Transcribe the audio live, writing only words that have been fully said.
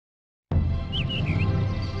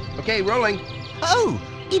Okay, rolling. Oh,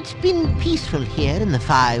 it's been peaceful here in the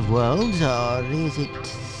 5 worlds, or is it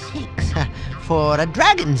 6? For a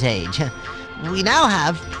dragon's age. We now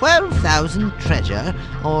have 12,000 treasure,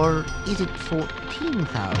 or is it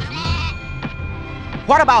 14,000?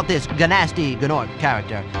 What about this Gnasty Gnorc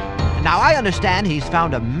character? Now, I understand he's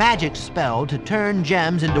found a magic spell to turn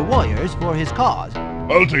gems into warriors for his cause.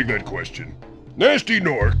 I'll take that question. Gnasty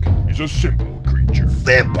Gnorc is a simple creature.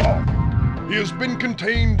 Simple! He has been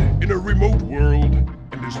contained in a remote world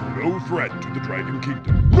and is no threat to the Dragon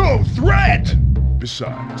Kingdom. No threat!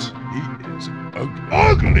 Besides, he is ugly.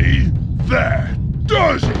 Ugly? That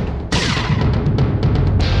does it!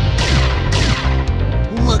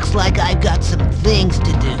 Looks like I've got some things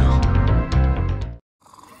to do.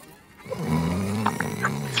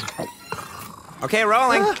 Okay,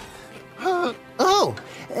 rolling.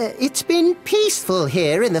 It's been peaceful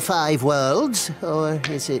here in the 5 worlds, or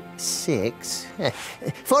is it 6?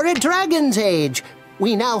 For a dragon's age,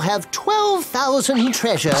 we now have 12,000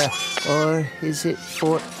 treasure, or is it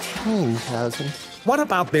 14,000? What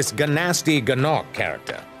about this Gnasty Gnorc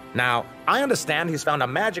character? Now, I understand he's found a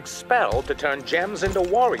magic spell to turn gems into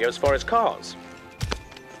warriors for his cause.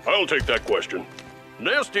 I'll take that question.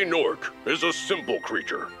 Gnasty Gnorc is a simple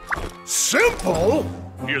creature. Simple?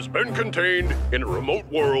 He has been contained in a remote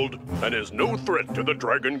world and is no threat to the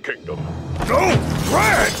Dragon Kingdom. No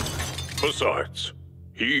threat? Besides,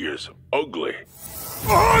 he is ugly.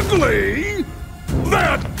 Ugly?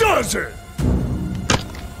 That does it!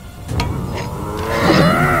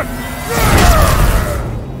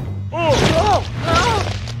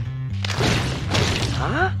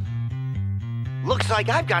 Huh? Looks like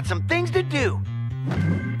I've got some things to do.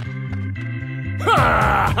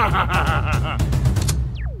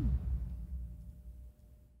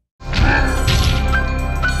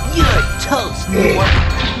 You're toast, Nork.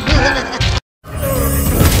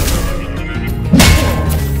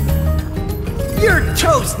 You're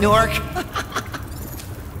toast, Nork.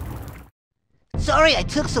 Sorry I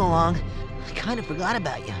took so long. I kind of forgot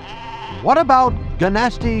about you. What about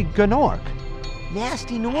Gnasty Gnorc?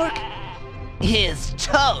 Nasty Nork is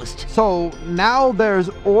toast. So now there's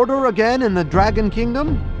order again in the Dragon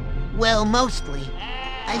Kingdom? Well, mostly.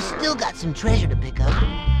 I've still got some treasure to pick up.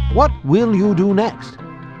 What will you do next?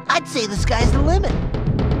 I'd say the sky's the limit.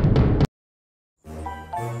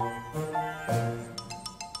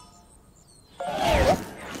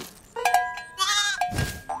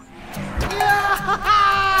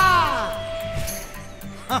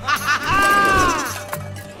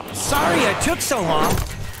 Sorry I took so long.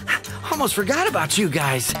 Almost forgot about you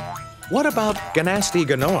guys. What about Gnasty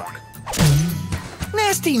Gnorc?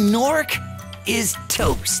 Nasty Nork is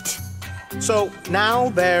toast. So now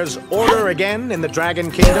there's order again in the Dragon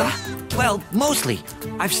Kingdom? Well, mostly.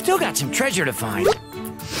 I've still got some treasure to find.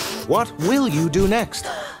 What will you do next?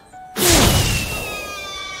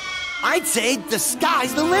 I'd say the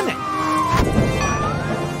sky's the limit.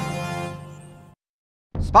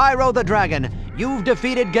 Spyro the Dragon, you've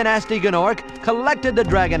defeated Gnasty Gnorc, collected the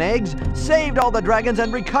dragon eggs, saved all the dragons,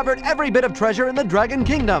 and recovered every bit of treasure in the Dragon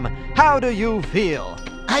Kingdom. How do you feel?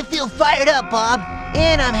 I feel fired up, Bob.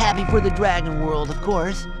 And I'm happy for the dragon world, of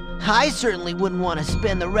course. I certainly wouldn't want to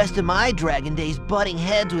spend the rest of my dragon days butting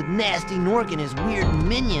heads with Nasty Nork and his weird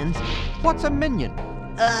minions. What's a minion?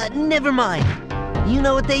 Never mind. You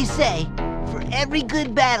know what they say. For every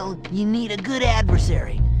good battle, you need a good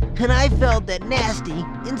adversary. And I felt that Nasty,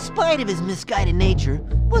 in spite of his misguided nature,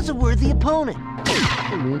 was a worthy opponent.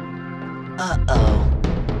 Uh-oh.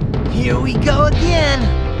 Here we go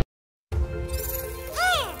again.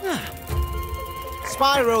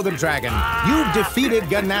 Spyro the Dragon, you defeated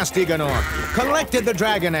Gnasty Gnorc, collected the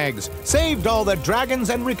dragon eggs, saved all the dragons,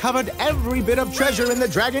 and recovered every bit of treasure in the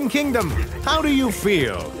Dragon Kingdom. How do you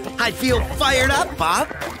feel? I feel fired up, Bob.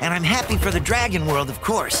 And I'm happy for the dragon world, of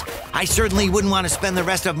course. I certainly wouldn't want to spend the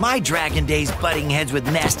rest of my dragon days butting heads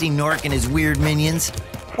with Nasty Nork and his weird minions.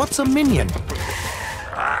 What's a minion?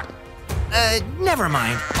 Never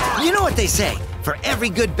mind. You know what they say. For every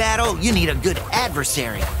good battle, you need a good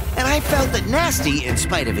adversary. And I felt that Nasty, in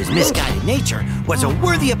spite of his misguided nature, was a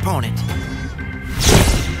worthy opponent.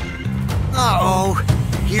 Uh-oh.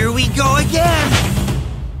 Here we go again!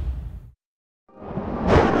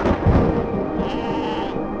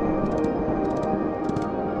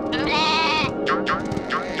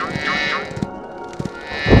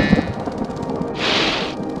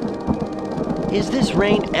 Is this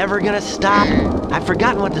rain ever gonna stop? I've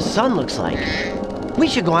forgotten what the sun looks like. We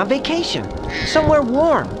should go on vacation. Somewhere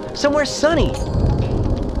warm, somewhere sunny.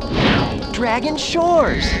 Dragon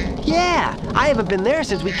Shores! Yeah, I haven't been there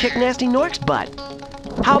since we kicked Nasty Nork's butt.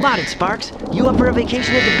 How about it, Sparks? You up for a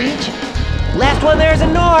vacation at the beach? Last one there's a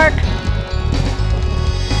Nork!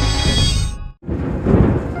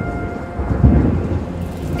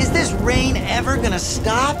 Is this rain ever gonna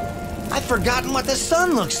stop? I've forgotten what the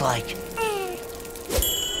sun looks like.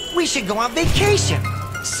 We should go on vacation.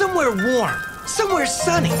 Somewhere warm, somewhere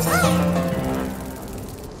sunny.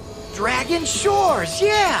 Dragon Shores,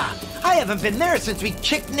 yeah! I haven't been there since we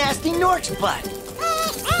kicked Nasty Nork's butt.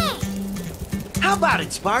 How about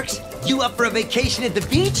it, Sparks? You up for a vacation at the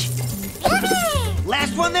beach?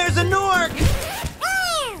 Last one there's a Nork!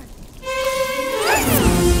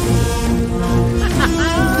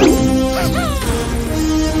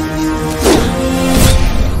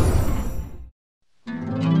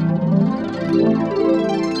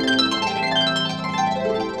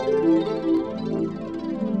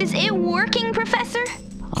 Is it working, Professor?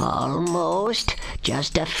 Almost.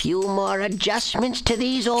 Just a few more adjustments to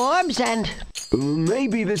these orbs and...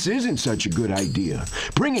 Maybe this isn't such a good idea.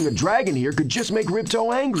 Bringing a dragon here could just make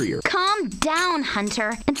Ripto angrier. Calm down,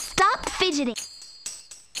 Hunter, and stop fidgeting.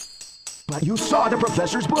 But you saw the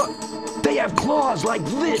professor's book. They have claws like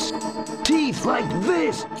this, teeth like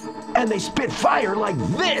this, and they spit fire like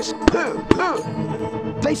this. Puh, puh.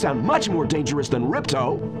 They sound much more dangerous than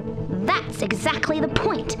Ripto. That's exactly the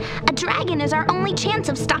point. A dragon is our only chance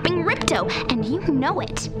of stopping Ripto, and you know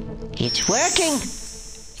it. It's working!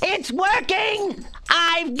 It's working!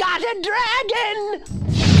 I've got a dragon!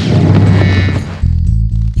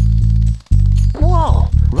 Whoa,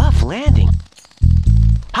 rough landing.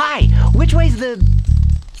 Hi, which way's the...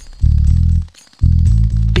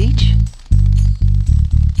 beach?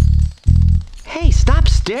 Hey, stop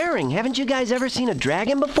staring. Haven't you guys ever seen a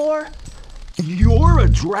dragon before? You're a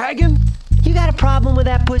dragon? You got a problem with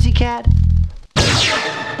that, pussycat?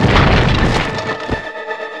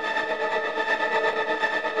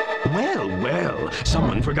 Well,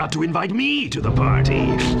 someone forgot to invite me to the party.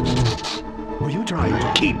 Were you trying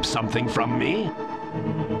to keep something from me?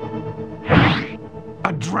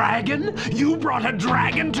 A dragon? You brought a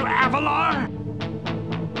dragon to Avalar?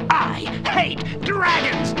 I hate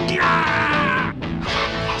dragons! Gah!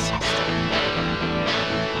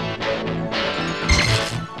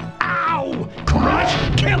 Ow! Crush!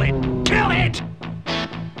 Kill it! Kill it!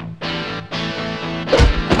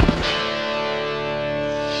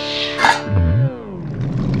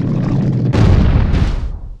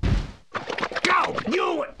 Go!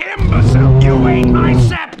 You imbecile! You ate my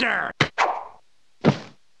scepter!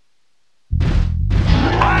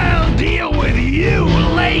 I'll deal with you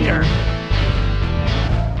later!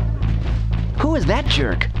 Who is that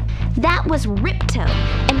jerk? That was Ripto,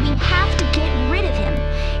 and we have to get rid of him.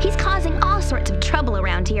 He's causing all sorts of trouble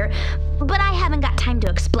around here, but I haven't got time to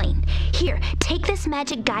explain. Here, take this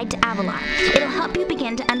magic guide to Avalar. It'll help you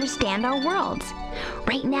begin to understand our worlds.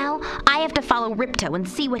 Right now, I have to follow Ripto and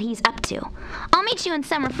see what he's up to. I'll meet you in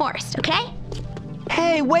Summer Forest, okay?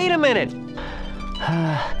 Hey, wait a minute!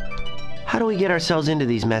 How do we get ourselves into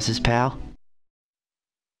these messes, pal?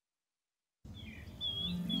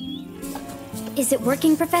 Is it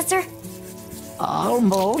working, Professor?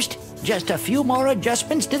 Almost. Just a few more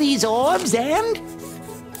adjustments to these orbs and...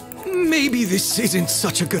 Maybe this isn't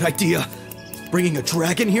such a good idea. Bringing a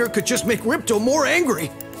dragon here could just make Ripto more angry.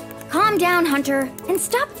 Calm down, Hunter, and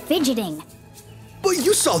stop fidgeting. But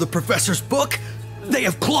you saw the professor's book. They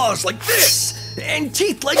have claws like this, and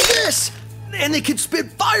teeth like this, and they can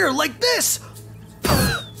spit fire like this.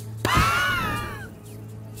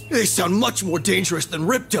 They sound much more dangerous than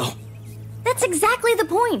Ripto. That's exactly the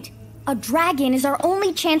point. A dragon is our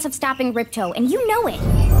only chance of stopping Ripto, and you know it.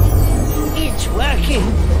 It's working!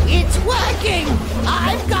 It's working!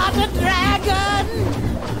 I've got a dragon!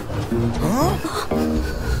 Huh?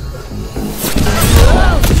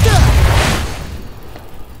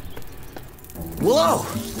 Whoa,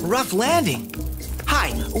 rough landing. Hi,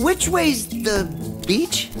 which way's the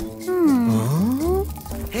beach?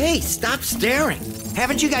 Hey, stop staring.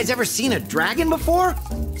 Haven't you guys ever seen a dragon before?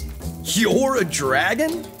 You're a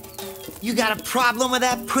dragon? You got a problem with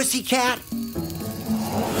that, pussycat?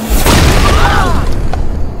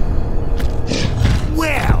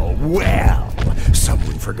 Well, well,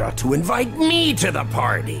 someone forgot to invite me to the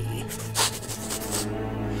party.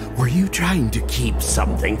 Were you trying to keep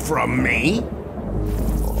something from me?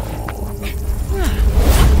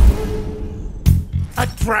 A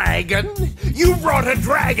dragon? You brought a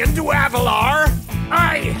dragon to Avalar?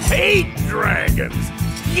 I hate dragons!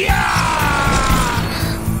 Yeah!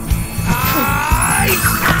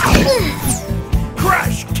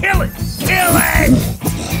 Crush! Kill it! Kill it!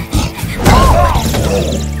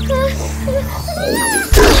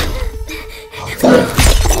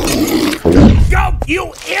 Go!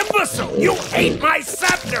 You imbecile! You ate my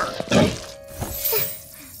scepter!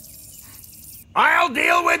 I'll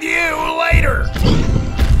deal with you later!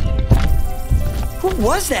 Who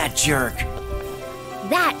was that jerk?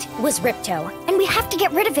 That was Ripto, and we have to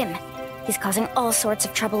get rid of him. He's causing all sorts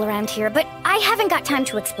of trouble around here, but I haven't got time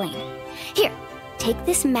to explain. Here, take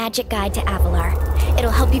this magic guide to Avalar.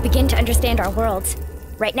 It'll help you begin to understand our worlds.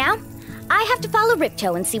 Right now, I have to follow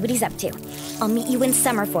Ripto and see what he's up to. I'll meet you in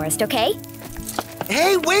Summer Forest, okay?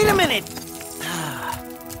 Hey, wait a minute!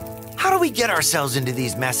 How do we get ourselves into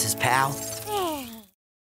these messes, pal?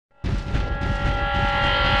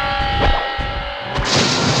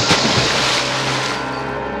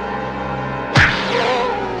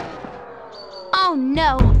 Oh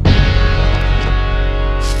no!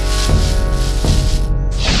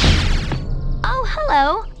 Oh,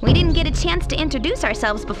 hello. We didn't get a chance to introduce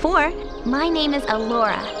ourselves before. My name is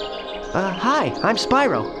Alora. Hi, I'm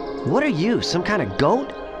Spyro. What are you, some kind of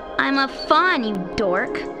goat? I'm a fawn, you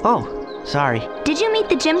dork. Oh, sorry. Did you meet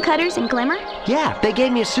the Gem Cutters in Glimmer? Yeah, they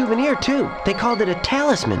gave me a souvenir too. They called it a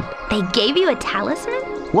talisman. They gave you a talisman?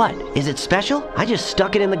 What, is it special? I just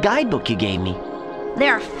stuck it in the guidebook you gave me.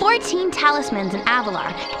 There are 14 talismans in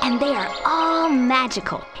Avalar, and they are all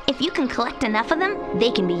magical. If you can collect enough of them,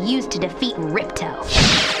 they can be used to defeat Ripto.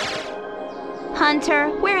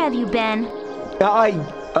 Hunter, where have you been?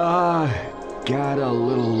 I got a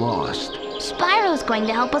little lost. Spyro's going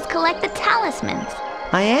to help us collect the talismans.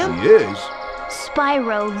 I am? He is.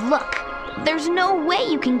 Spyro, look. There's no way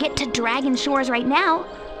you can get to Dragon Shores right now.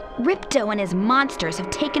 Ripto and his monsters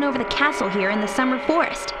have taken over the castle here in the Summer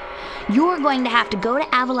Forest. You're going to have to go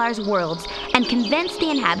to Avalar's worlds and convince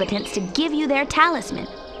the inhabitants to give you their talisman.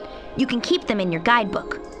 You can keep them in your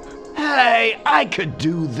guidebook. Hey, I could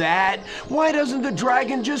do that. Why doesn't the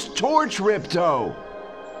dragon just torch Ripto?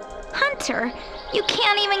 Hunter, you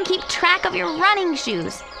can't even keep track of your running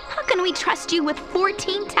shoes. How can we trust you with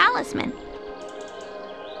 14 talisman?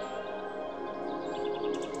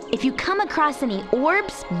 If you come across any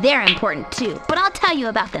orbs, they're important too, but I'll tell you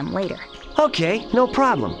about them later. Okay, no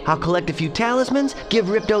problem. I'll collect a few talismans, give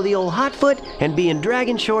Ripto the old hot foot, and be in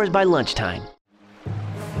Dragon Shores by lunchtime.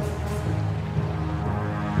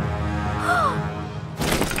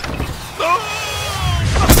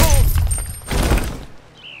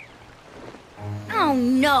 Oh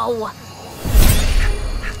no!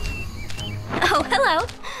 Oh, hello.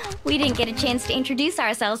 We didn't get a chance to introduce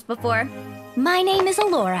ourselves before. My name is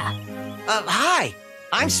Alora. Hi.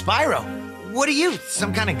 I'm Spyro. What are you,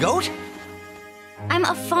 some kind of goat? I'm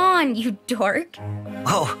a fawn, you dork.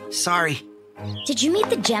 Oh, sorry. Did you meet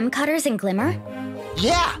the Gem Cutters in Glimmer?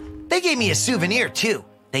 Yeah, they gave me a souvenir too.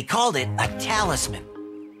 They called it a talisman.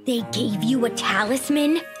 They gave you a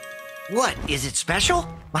talisman? What, is it special?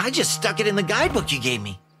 I just stuck it in the guidebook you gave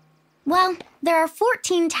me. Well, there are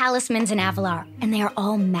 14 talismans in Avalar, and they are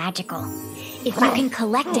all magical. If you can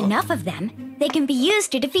collect enough of them, they can be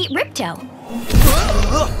used to defeat Ripto.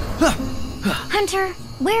 Hunter,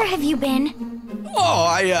 where have you been? Oh,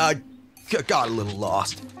 I got a little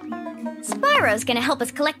lost. Spyro's gonna help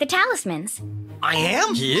us collect the talismans. I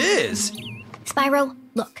am? He is. Spyro,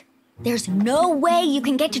 look. There's no way you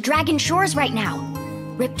can get to Dragon Shores right now.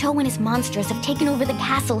 Ripto and his monsters have taken over the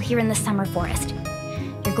castle here in the Summer Forest.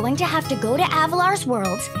 You're going to have to go to Avalar's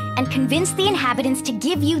worlds and convince the inhabitants to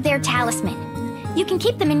give you their talisman. You can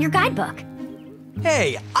keep them in your guidebook.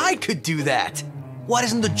 Hey, I could do that. Why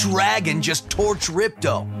doesn't the dragon just torch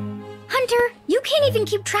Ripto? Hunter, you can't even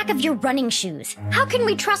keep track of your running shoes. How can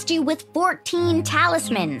we trust you with 14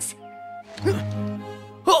 talismans?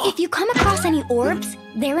 If you come across any orbs,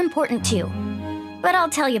 they're important too. But I'll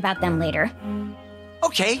tell you about them later.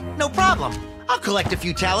 Okay, no problem. I'll collect a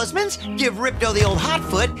few talismans, give Ripto the old hot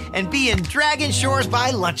foot, and be in Dragon Shores by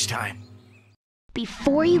lunchtime.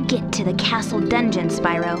 Before you get to the castle dungeon,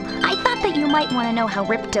 Spyro, I thought that you might want to know how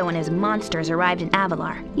Ripto and his monsters arrived in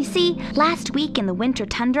Avalar. You see, last week in the winter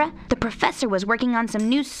tundra, the professor was working on some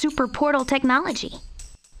new super portal technology.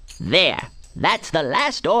 There, that's the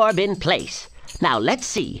last orb in place. Now let's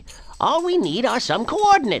see. All we need are some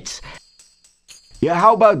coordinates. Yeah,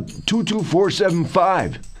 how about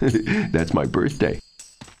 22475? That's my birthday.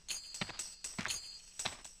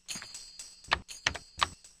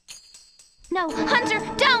 No, Hunter,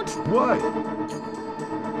 don't! What?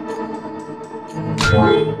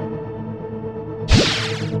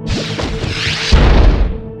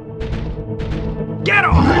 Get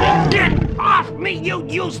off! Get off me, you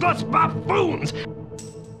useless buffoons!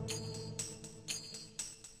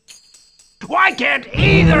 Why can't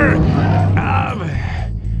either of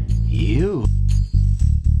you?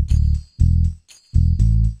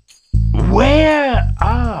 Where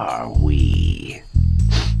are we?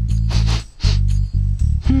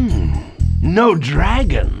 No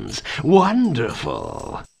dragons.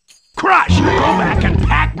 Wonderful. Crush, go back and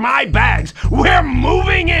pack my bags. We're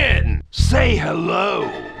moving in. Say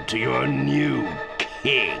hello to your new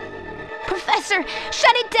king. Professor,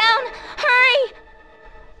 shut it down! Hurry!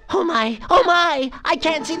 Oh my, I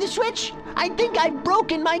can't see the switch. I think I've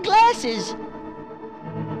broken my glasses.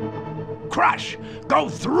 Crush, go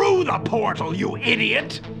through the portal, you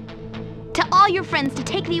idiot! To all your friends to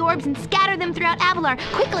take the orbs and scatter them throughout Avalar,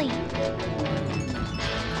 quickly!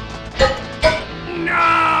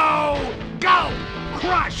 No! Go!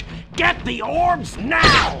 Crush, get the orbs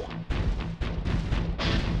now!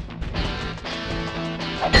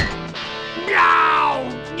 No!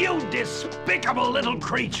 You despicable little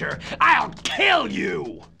creature! I'll kill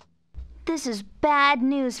you! This is bad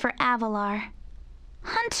news for Avalar.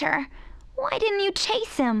 Hunter, why didn't you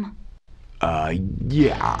chase him?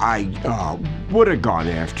 Yeah, I would have gone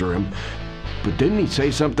after him. But didn't he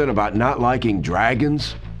say something about not liking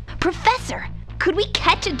dragons? Professor, could we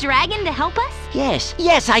catch a dragon to help us?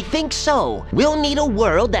 Yes, I think so. We'll need a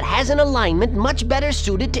world that has an alignment much better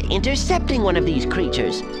suited to intercepting one of these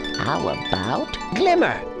creatures. How about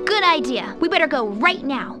Glimmer? Good idea. We better go right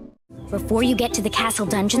now. Before you get to the castle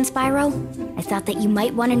dungeon, Spyro, I thought that you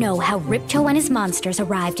might want to know how Ripto and his monsters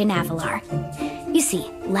arrived in Avalar. You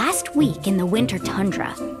see, last week in the winter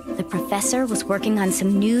tundra, the professor was working on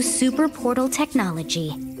some new super portal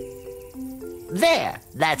technology. There,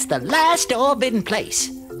 that's the last orb in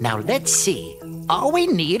place. Now let's see. All we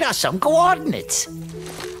need are some coordinates.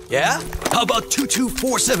 Yeah? How about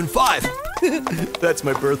 22475? That's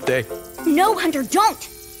my birthday. No, Hunter, don't!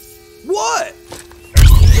 What?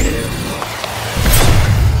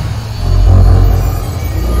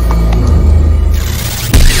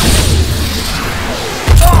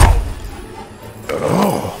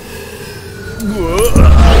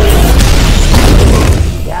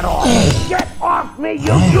 Get off me,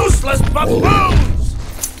 you useless buffoons!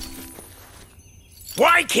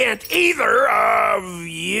 Why can't either of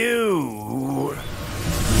you...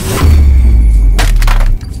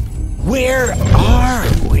 Where are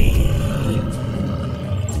we?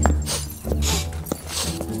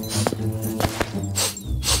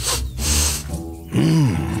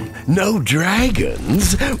 No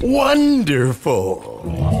dragons? Wonderful!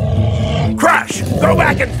 Crush! Go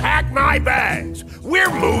back and pack my bags!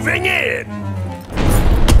 We're moving in!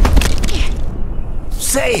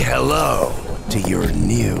 Say hello to your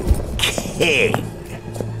new king.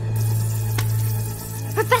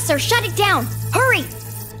 Professor, shut it down! Hurry!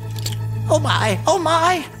 Oh my,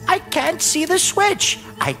 I can't see the switch.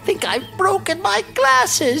 I think I've broken my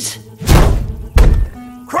glasses.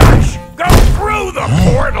 Crush! Go through the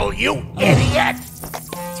portal, you idiot!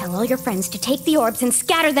 Tell all your friends to take the orbs and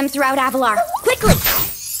scatter them throughout Avalar. Quickly!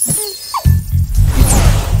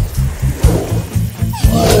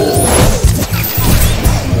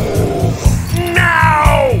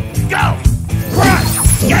 Now! Go! Crush!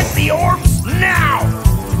 Get the orbs now!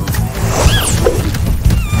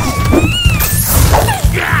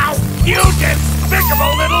 Now! You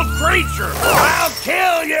despicable little creature! I'll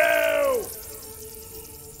kill you!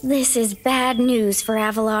 This is bad news for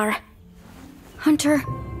Avalar. Hunter,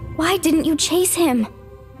 why didn't you chase him?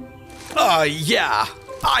 Yeah.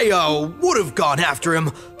 I would have gone after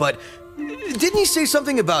him, but didn't he say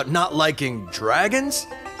something about not liking dragons?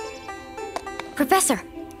 Professor,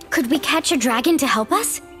 could we catch a dragon to help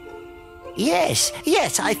us? Yes,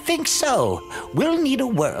 I think so. We'll need a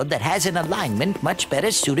world that has an alignment much better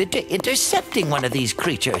suited to intercepting one of these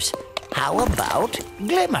creatures. How about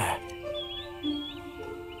Glimmer?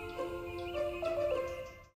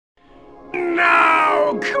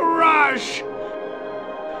 No, Crush!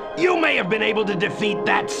 You may have been able to defeat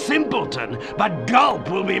that simpleton, but Gulp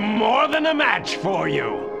will be more than a match for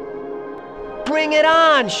you. Bring it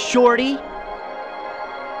on, Shorty!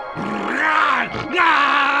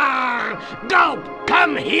 Gulp,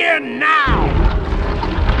 come here now!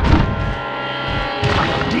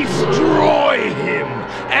 Destroy him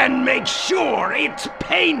and make sure it's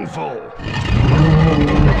painful.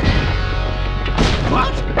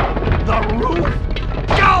 What? The roof?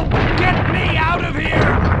 Gulp, get me out of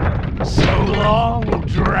here! So long,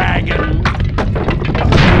 dragon.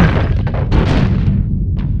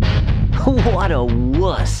 What a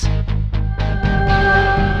wuss.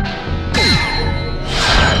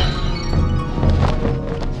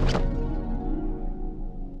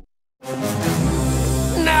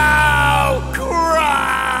 No,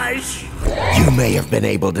 Crush! You may have been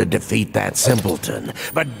able to defeat that simpleton,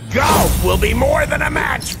 but Gulp will be more than a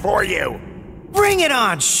match for you. Bring it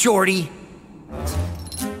on, Shorty!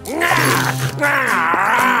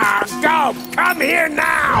 Gulp, come here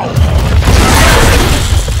now!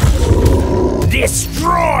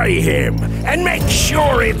 Destroy him and make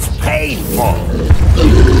sure it's painful.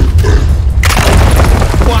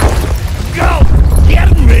 What? Go!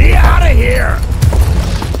 Get me out of here!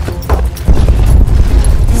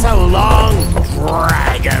 So long,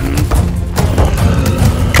 dragon.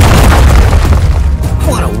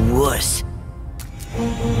 What a wuss.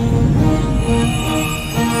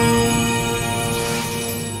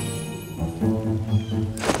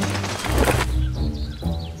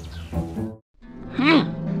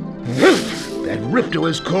 That Ripto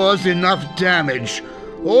has caused enough damage.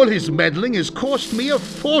 All his meddling has cost me a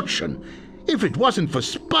fortune. If it wasn't for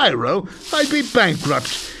Spyro, I'd be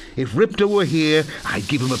bankrupt. If Ripto were here, I'd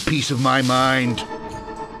give him a piece of my mind.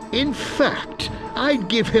 In fact, I'd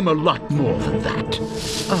give him a lot more than that.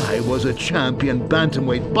 I was a champion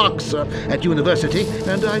bantamweight boxer at university,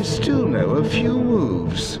 and I still know a few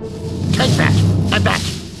moves. Take that, and that.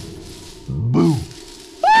 Boo.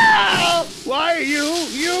 Ah! Why, you...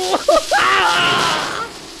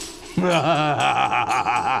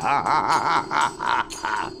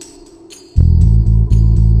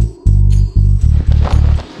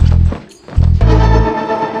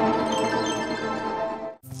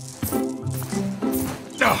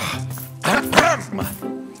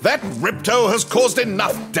 That Ripto has caused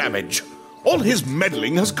enough damage. All his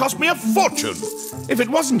meddling has cost me a fortune. If it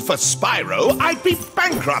wasn't for Spyro, I'd be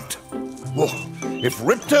bankrupt. Oh, if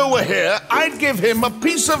Ripto were here, I'd give him a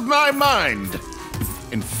piece of my mind.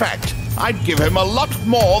 In fact, I'd give him a lot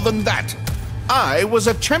more than that. I was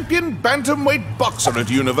a champion bantamweight boxer at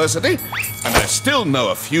university, and I still know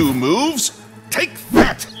a few moves. Take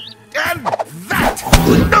that, and that!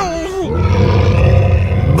 No!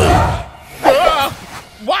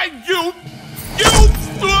 Why, you...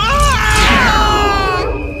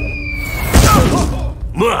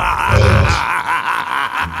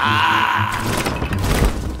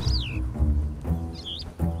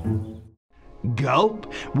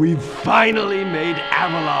 Gulp, we've finally made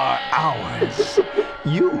Avalar ours.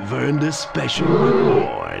 You've earned a special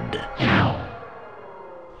reward.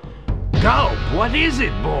 Gulp, what is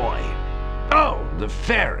it, boy? Oh, the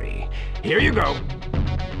fairy. Here you go.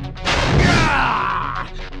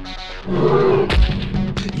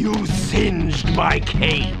 You singed my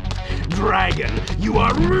cape. Dragon, you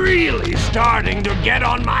are really starting to get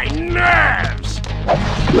on my nerves.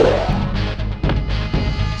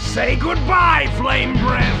 Say goodbye, Flame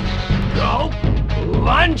Breath. Gulp,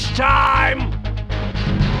 lunchtime.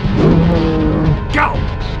 Gulp,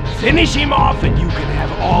 finish him off and you can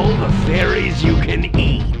have all the fairies you can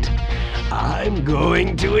eat. I'm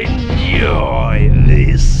going to enjoy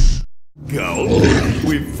this. Gulp,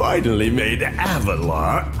 we've finally made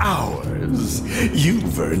Avalar ours.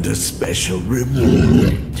 You've earned a special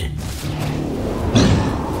reward.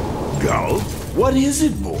 Gulp, what is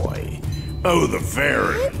it, boy? Oh, the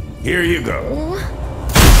fairy. Here you go.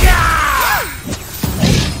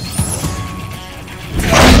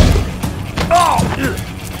 Oh!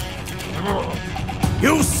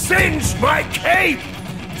 You singed my cape!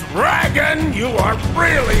 Dragon, you are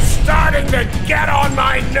really starting to get on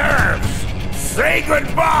my nerves! Say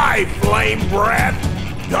goodbye, Flame Breath!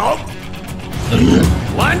 Gulp!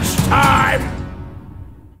 Lunchtime!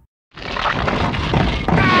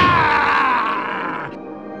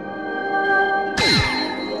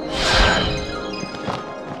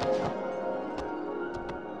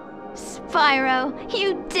 Spyro,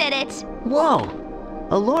 you did it! Whoa!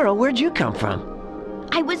 Allura, where'd you come from?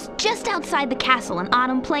 I was just outside the castle in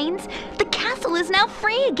Autumn Plains. The castle is now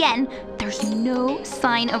free again. There's no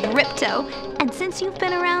sign of Ripto. And since you've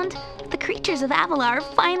been around, the creatures of Avalar are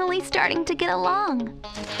finally starting to get along.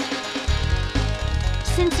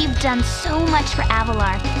 Since you've done so much for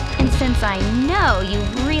Avalar, and since I know you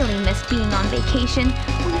really missed being on vacation,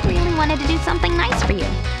 we really wanted to do something nice for you.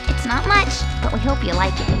 It's not much, but we hope you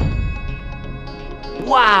like it.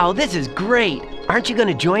 Wow, this is great! Aren't you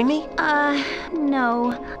gonna join me?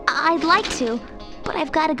 No. I'd like to, but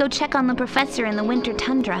I've got to go check on the professor in the winter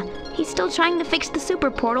tundra. He's still trying to fix the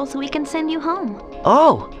super portal so we can send you home.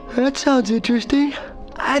 Oh, that sounds interesting.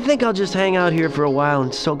 I think I'll just hang out here for a while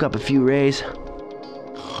and soak up a few rays.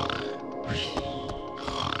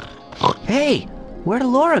 Hey, where'd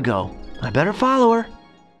Allura go? I better follow her.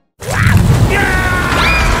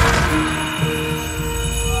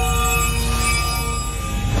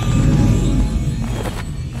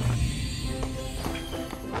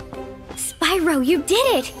 Spyro, you did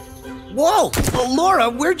it! Whoa! Allura,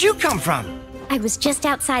 where'd you come from? I was just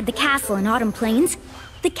outside the castle in Autumn Plains.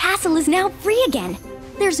 The castle is now free again.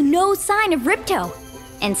 There's no sign of Ripto.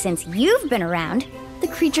 And since you've been around, the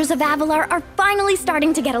creatures of Avalar are finally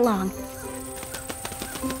starting to get along.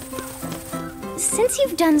 Since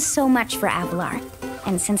you've done so much for Avalar,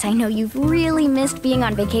 and since I know you've really missed being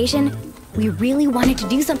on vacation, we really wanted to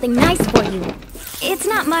do something nice for you. It's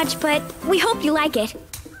not much, but we hope you like it.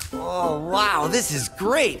 Oh, wow, this is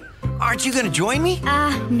great. Aren't you gonna join me?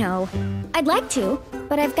 No. I'd like to,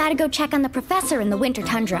 but I've got to go check on the professor in the winter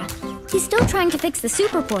tundra. He's still trying to fix the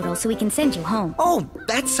super portal so we can send you home. Oh,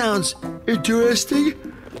 that sounds interesting.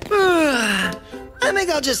 I think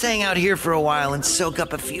I'll just hang out here for a while and soak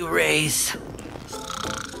up a few rays.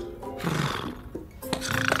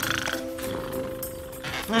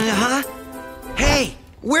 Uh-huh. Hey,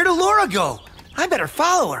 where'd Laura go? I better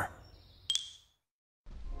follow her.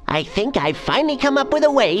 I think I've finally come up with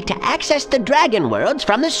a way to access the Dragon Worlds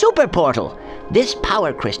from the Super Portal. This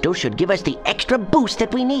power crystal should give us the extra boost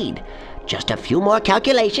that we need. Just a few more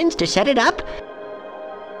calculations to set it up.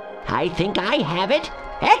 I think I have it.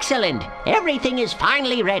 Excellent! Everything is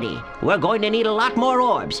finally ready. We're going to need a lot more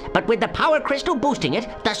orbs, but with the power crystal boosting it,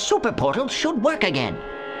 the Super Portal should work again.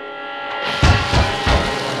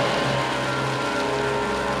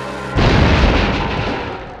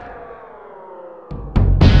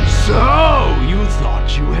 So, you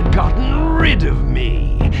thought you had gotten rid of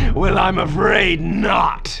me? Well, I'm afraid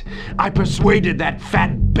not. I persuaded that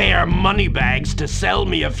fat bear Moneybags to sell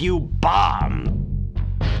me a few bombs.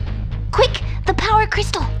 Quick, the power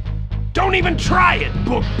crystal. Don't even try it,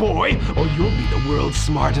 book boy, or you'll be the world's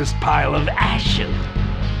smartest pile of ashes.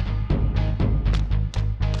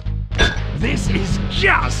 This is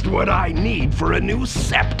just what I need for a new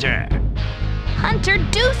scepter. Hunter,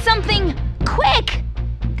 do something! Quick!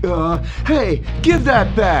 Hey, give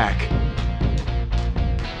that back.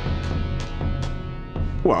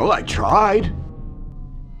 Well, I tried.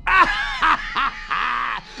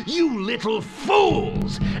 You little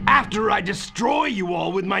fools! After I destroy you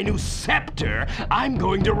all with my new scepter, I'm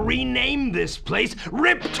going to rename this place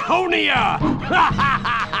Riptonia!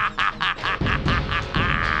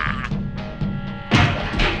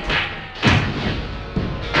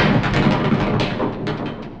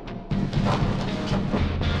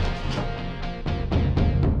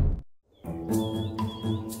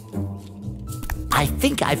 I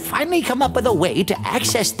think I've finally come up with a way to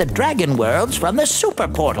access the Dragon Worlds from the Super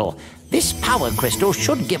Portal. This power crystal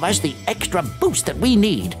should give us the extra boost that we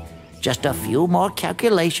need. Just a few more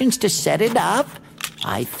calculations to set it up.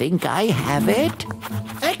 I think I have it.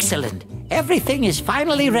 Excellent. Everything is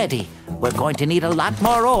finally ready. We're going to need a lot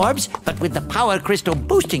more orbs, but with the power crystal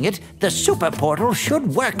boosting it, the Super Portal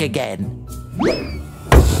should work again.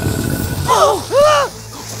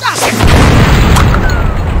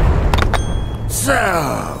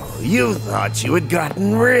 So, you thought you had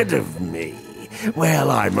gotten rid of me. Well,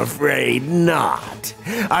 I'm afraid not.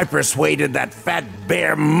 I persuaded that fat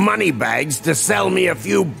bear Moneybags to sell me a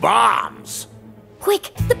few bombs.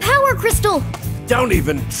 Quick, the power crystal! Don't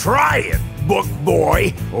even try it, book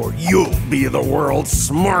boy, or you'll be the world's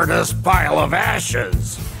smartest pile of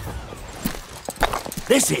ashes.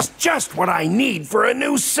 This is just what I need for a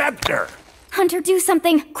new scepter. Hunter, do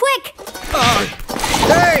something, quick!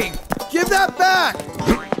 Hey! Give that back!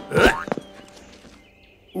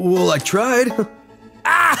 Well, I tried.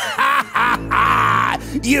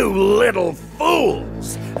 You little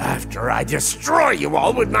fools! After I destroy you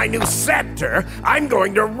all with my new scepter, I'm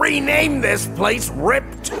going to rename this place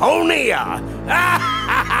Riptonia!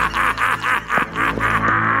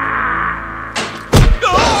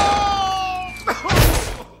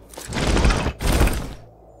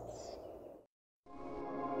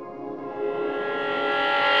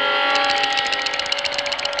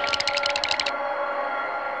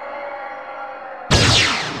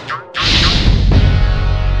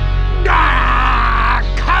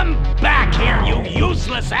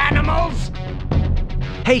 Useless animals!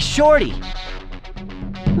 Hey, Shorty!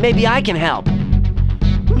 Maybe I can help.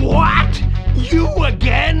 What? You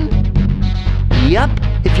again? Yup.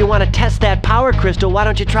 If you want to test that power crystal, why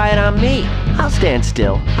don't you try it on me? I'll stand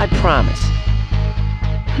still, I promise.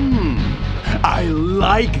 I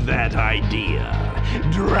like that idea.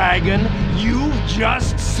 Dragon, you've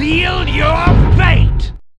just sealed your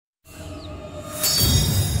fate!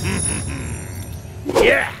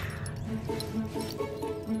 Yeah!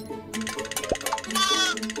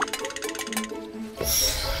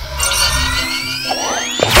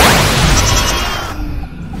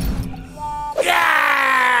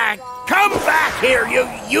 Come back here, you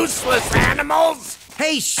useless animals!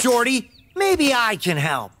 Hey, Shorty, maybe I can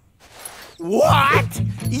help. What?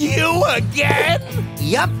 You again?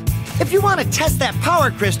 Yup. If you want to test that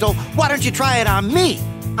power crystal, why don't you try it on me?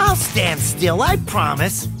 I'll stand still, I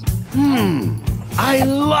promise. I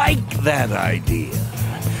like that idea.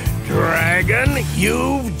 Dragon,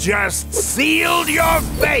 you've just sealed your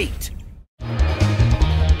fate!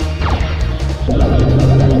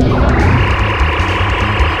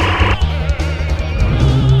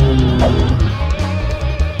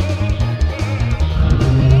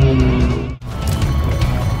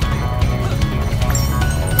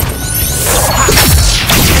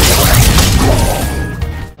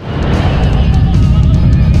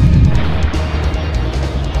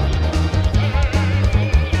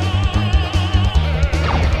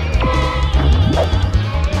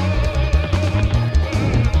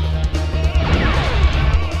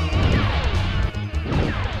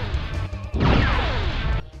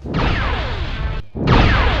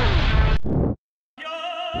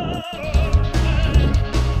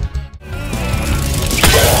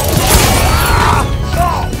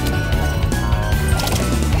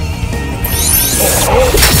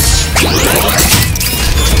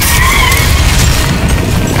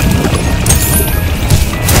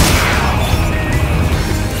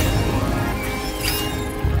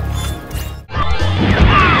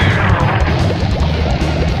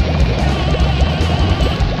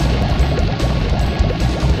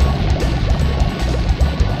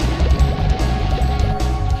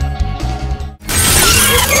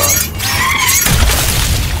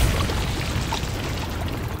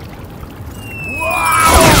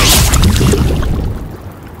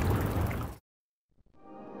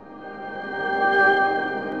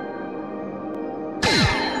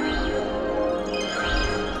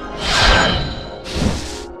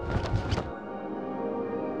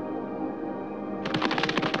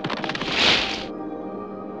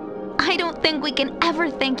 I don't think we can ever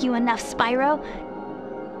thank you enough, Spyro.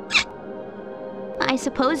 I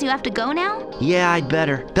suppose you have to go now? Yeah, I'd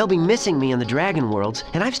better. They'll be missing me in the Dragon Worlds,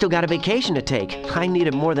 and I've still got a vacation to take. I need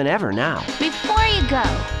it more than ever now. Before you go,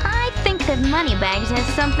 I think that Moneybags has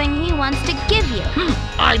something he wants to give you.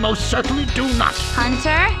 I most certainly do not.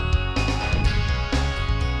 Hunter?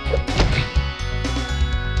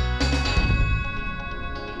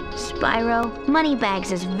 Spyro,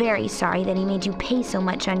 Moneybags is very sorry that he made you pay so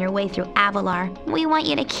much on your way through Avalar. We want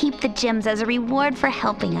you to keep the gems as a reward for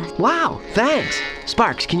helping us. Wow, thanks.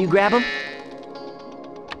 Sparks, can you grab them?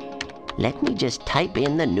 Let me just type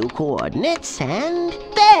in the new coordinates and...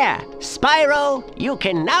 There! Spyro, you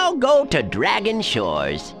can now go to Dragon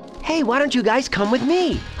Shores. Hey, why don't you guys come with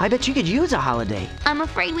me? I bet you could use a holiday. I'm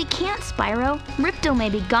afraid we can't, Spyro. Ripto may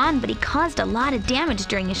be gone, but he caused a lot of damage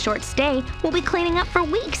during his short stay. We'll be cleaning up for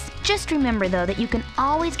weeks. Just remember, though, that you can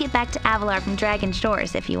always get back to Avalar from Dragon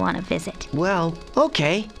Shores if you want to visit. Well,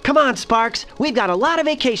 okay. Come on, Sparks. We've got a lot of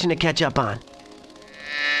vacation to catch up on.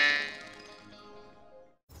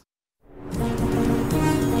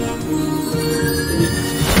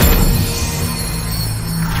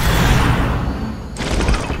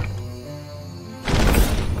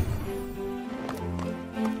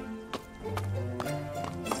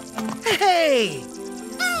 Hey!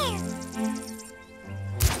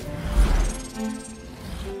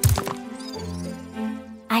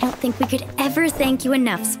 I don't think we could ever thank you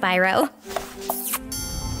enough, Spyro.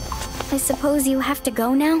 I suppose you have to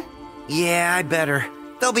go now? Yeah, I better.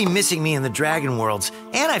 They'll be missing me in the Dragon Worlds,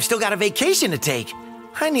 and I've still got a vacation to take.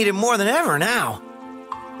 I need it more than ever now.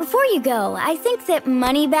 Before you go, I think that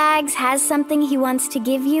Moneybags has something he wants to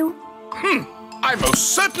give you. I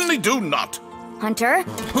most certainly do not. Hunter?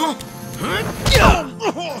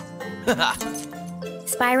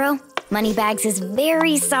 Spyro, Moneybags is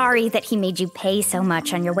very sorry that he made you pay so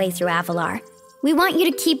much on your way through Avalar. We want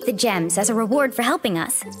you to keep the gems as a reward for helping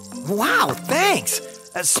us. Wow, thanks!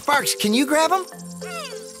 Sparks, can you grab them?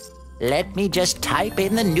 Let me just type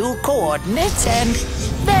in the new coordinates and...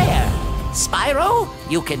 There! Spyro,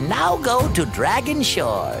 you can now go to Dragon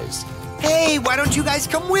Shores. Hey, why don't you guys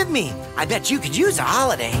come with me? I bet you could use a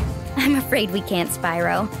holiday. I'm afraid we can't,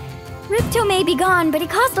 Spyro. Ripto may be gone, but he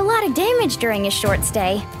caused a lot of damage during his short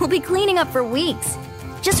stay. We'll be cleaning up for weeks.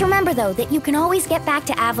 Just remember, though, that you can always get back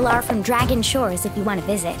to Avalar from Dragon Shores if you want to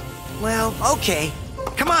visit. Well, okay.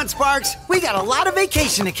 Come on, Sparks. We got a lot of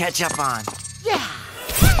vacation to catch up on. Yeah.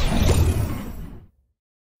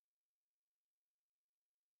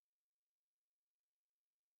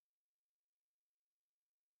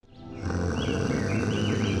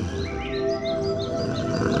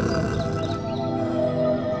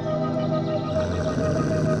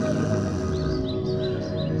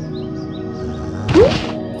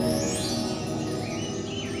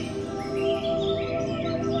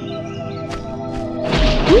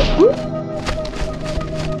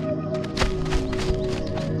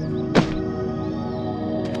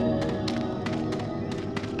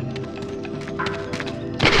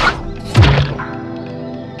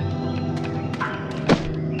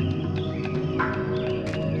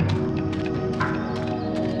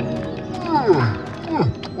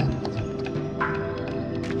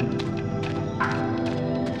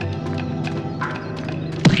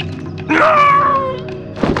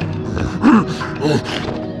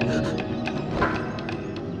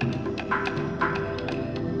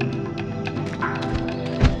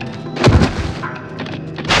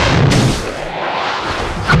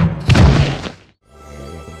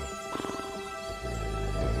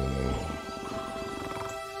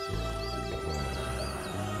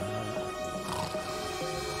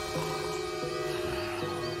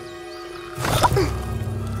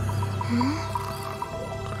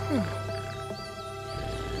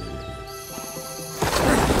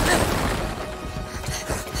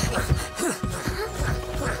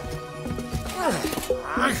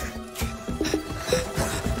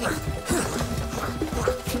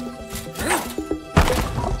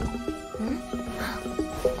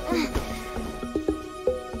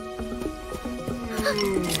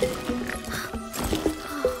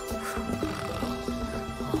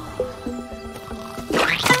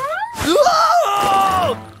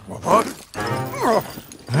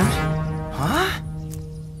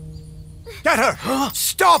 Get her!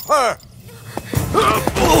 Stop her!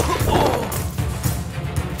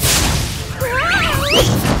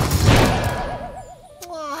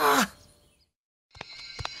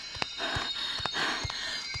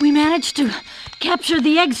 We managed to capture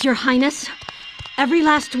the eggs, Your Highness. Every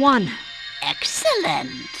last one.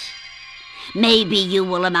 Excellent. Maybe you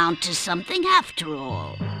will amount to something after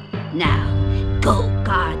all. Now, go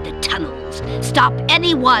guard the tunnels. Stop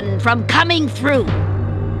anyone from coming through.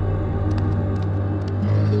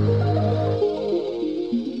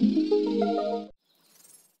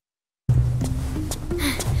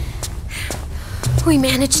 We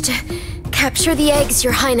managed to capture the eggs,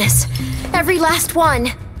 Your Highness. Every last one.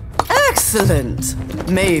 Excellent.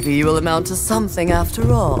 Maybe you will amount to something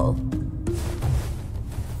after all.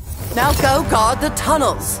 Now go guard the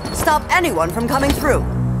tunnels. Stop anyone from coming through.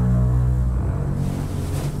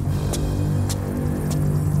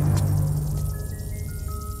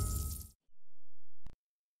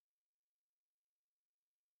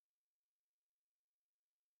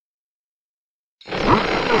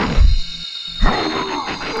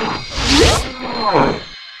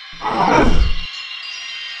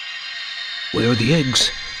 Where are the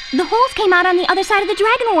eggs? The holes came out on the other side of the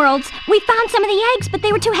dragon worlds. We found some of the eggs, but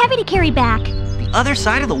they were too heavy to carry back. The other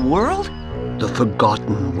side of the world? The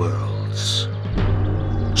Forgotten Worlds.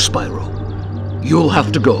 Spyro, you'll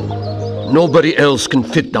have to go. Nobody else can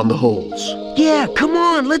fit down the holes. Yeah, come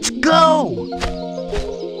on, let's go!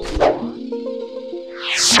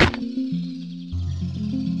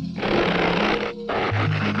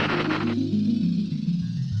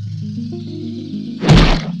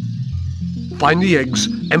 Find the eggs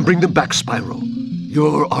and bring them back, Spyro.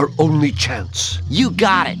 You're our only chance. You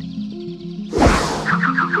got it.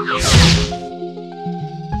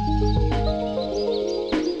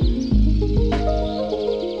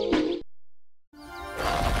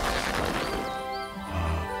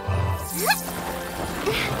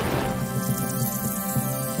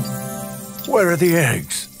 Where are the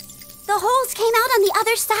eggs? The holes came out on the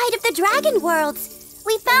other side of the dragon worlds.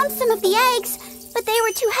 We found some of the eggs, but they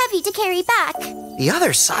were too heavy to carry back. The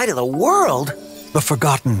other side of the world? The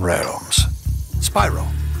Forgotten Realms. Spyro,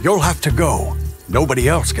 you'll have to go. Nobody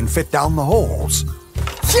else can fit down the holes.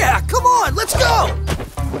 Yeah, come on, let's go!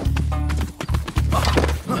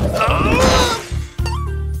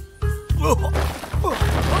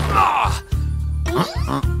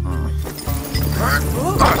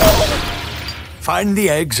 Find the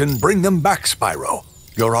eggs and bring them back, Spyro.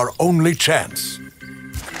 You're our only chance.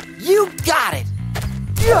 You got it!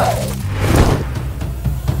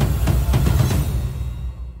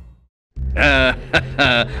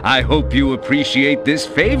 I hope you appreciate this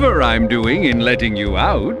favor I'm doing in letting you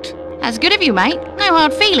out. That's good of you, mate. No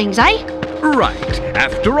hard feelings, eh? Right.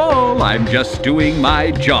 After all, I'm just doing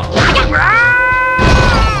my job.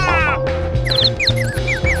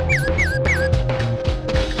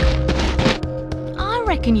 I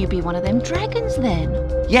reckon you'd be one of them dragons then.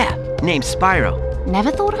 Yeah, name's Spyro.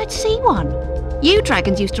 Never thought I'd see one. You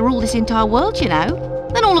dragons used to rule this entire world, you know.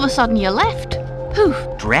 Then all of a sudden you left. Poof.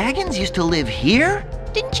 Dragons used to live here?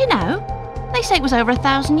 Didn't you know? They say it was over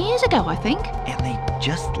 1,000 years ago, I think. And they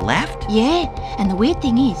just left? Yeah, and the weird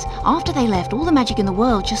thing is, after they left, all the magic in the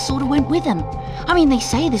world just sort of went with them. I mean, they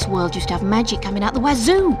say this world used to have magic coming out the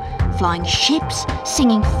wazoo. Flying ships,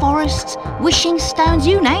 singing forests, wishing stones,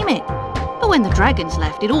 you name it. But when the dragons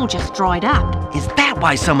left, it all just dried up. Is that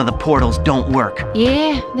why some of the portals don't work?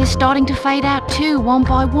 Yeah, they're starting to fade out too, one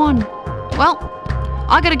by one. Well,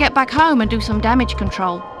 I gotta get back home and do some damage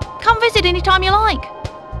control. Come visit anytime you like.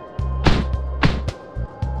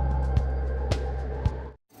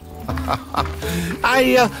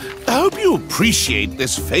 I hope you appreciate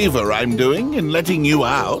this favor I'm doing in letting you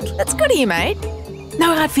out. That's good of you, mate.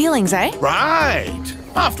 No hard feelings, eh? Right.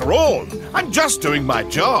 After all, I'm just doing my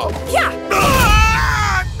job. Yeah.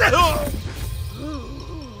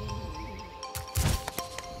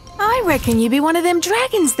 I reckon you be one of them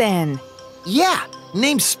dragons then. Yeah,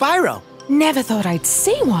 named Spyro. Never thought I'd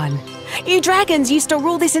see one. You dragons used to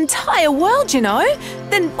rule this entire world, you know?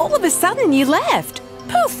 Then all of a sudden you left.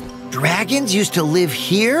 Poof! Dragons used to live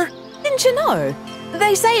here? Didn't you know?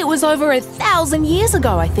 They say it was over 1,000 years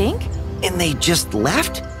ago, I think. And they just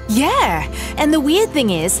left? Yeah, and the weird thing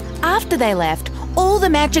is, after they left, all the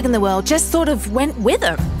magic in the world just sort of went with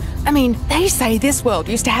them. I mean, they say this world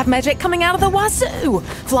used to have magic coming out of the wazoo.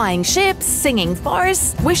 Flying ships, singing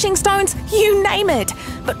forests, wishing stones, you name it.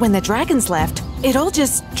 But when the dragons left, it all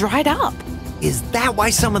just dried up. Is that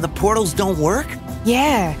why some of the portals don't work?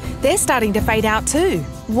 Yeah, they're starting to fade out too,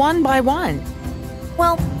 one by one.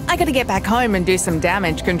 Well, I gotta get back home and do some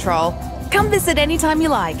damage control. Come visit anytime you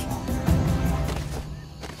like.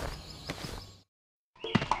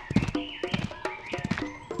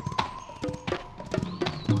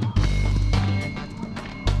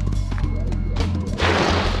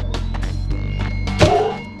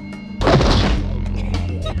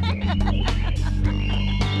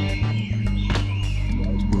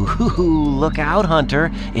 Ooh, look out,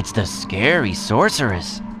 Hunter. It's the scary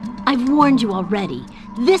sorceress. I've warned you already.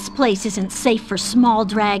 This place isn't safe for small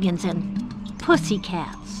dragons and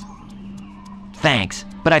pussycats. Thanks,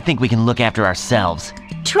 but I think we can look after ourselves.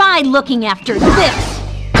 Try looking after this!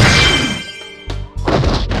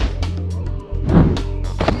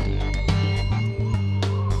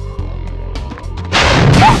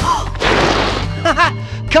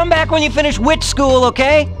 Come back when you finish witch school,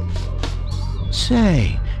 okay?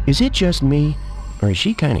 Say, is it just me, or is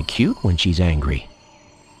she kind of cute when she's angry?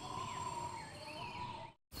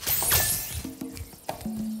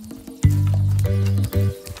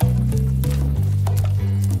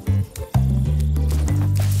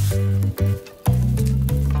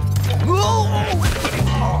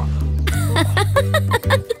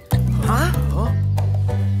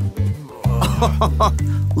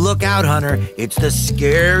 Look out, Hunter. It's the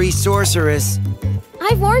scary sorceress.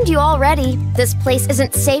 I've warned you already. This place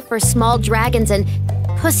isn't safe for small dragons and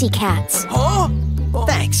pussycats. Huh?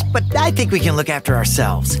 Thanks, but I think we can look after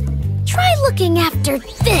ourselves. Try looking after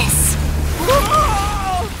this.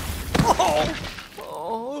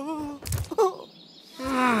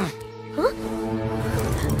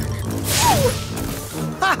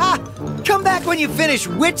 Come back when you finish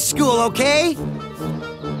witch school, okay?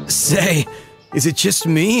 Say, is it just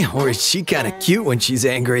me, or is she kind of cute when she's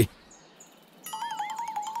angry?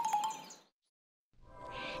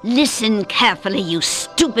 Listen carefully, you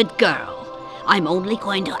stupid girl. I'm only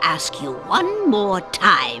going to ask you one more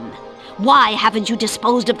time. Why haven't you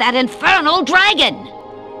disposed of that infernal dragon?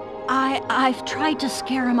 I've tried to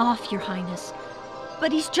scare him off, Your Highness.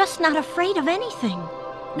 But he's just not afraid of anything.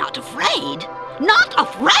 Not afraid? Not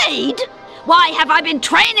afraid? Why have I been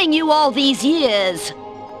training you all these years?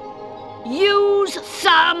 Use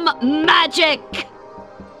some magic!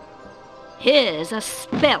 Here's a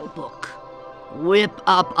spell book. Whip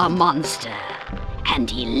up a monster and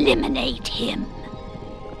eliminate him.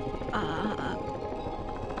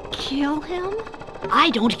 Kill him?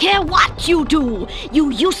 I don't care what you do, you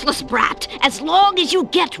useless brat, as long as you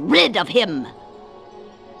get rid of him.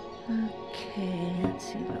 Okay, let's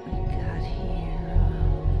see what we got here.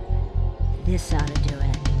 This ought to do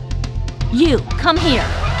it. You, come here.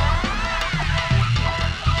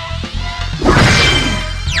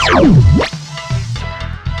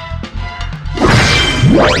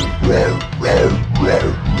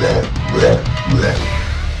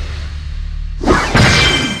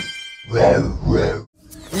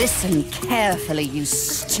 Listen carefully, you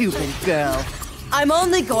stupid girl. I'm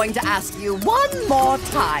only going to ask you one more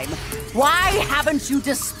time. Why haven't you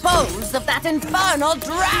disposed of that infernal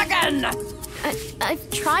dragon? I've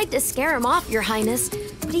tried to scare him off, Your Highness,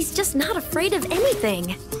 but he's just not afraid of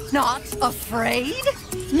anything. Not afraid?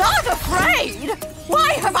 Not afraid?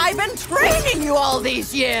 Why have I been training you all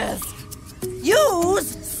these years?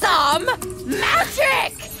 Use some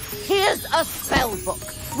magic! Here's a spell book.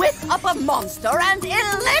 Whip up a monster and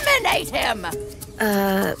eliminate him!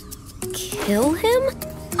 Kill him?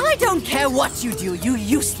 I don't care what you do, you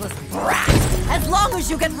useless brat, as long as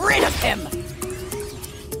you get rid of him!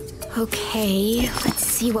 Okay, let's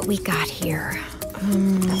see what we got here.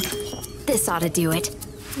 This ought to do it.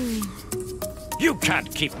 You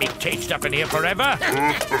can't keep me caged up in here forever!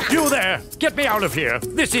 You there! Get me out of here!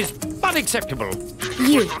 This is unacceptable!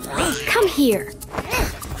 You, come here.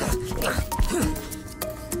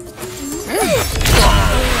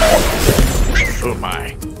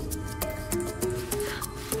 try.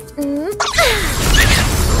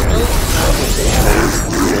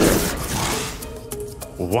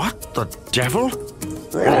 What the devil?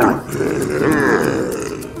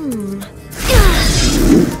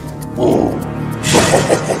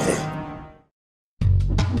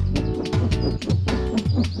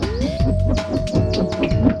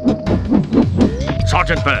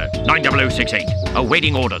 Sergeant Bird, 90068.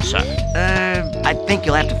 Awaiting orders, sir. I think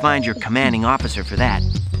you'll have to find your commanding officer for that.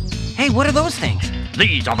 Hey, what are those things?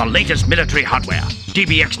 These are the latest military hardware.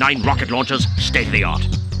 DBX-9 rocket launchers, state-of-the-art.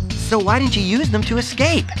 So why didn't you use them to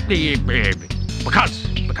escape?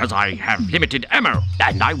 Because I have limited ammo,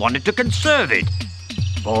 and I wanted to conserve it.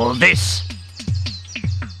 For this.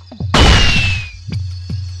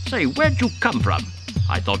 Say, where'd you come from?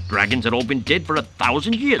 I thought dragons had all been dead for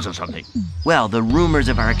 1,000 years or something. Well, the rumors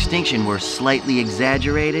of our extinction were slightly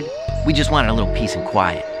exaggerated. We just wanted a little peace and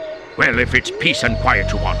quiet. Well, if it's peace and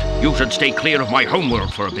quiet you want, you should stay clear of my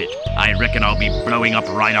homeworld for a bit. I reckon I'll be blowing up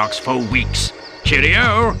Rhinox for weeks.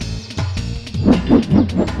 Cheerio!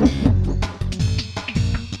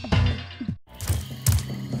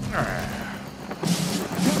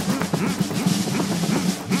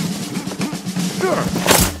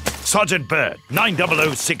 Sergeant Bird,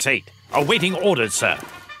 90068. Awaiting orders, sir.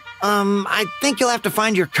 I think you'll have to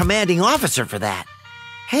find your commanding officer for that.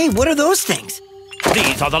 Hey, what are those things?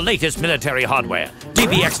 These are the latest military hardware.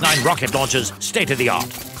 DBX-9 rocket launchers, state-of-the-art.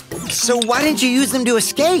 So why didn't you use them to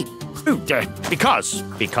escape?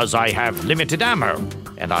 Because I have limited ammo,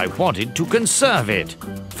 and I wanted to conserve it.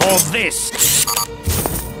 For this.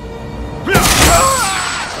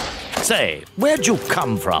 Say, where'd you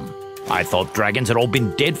come from? I thought dragons had all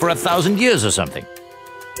been dead for 1,000 years or something.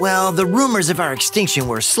 Well, the rumors of our extinction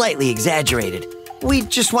were slightly exaggerated. We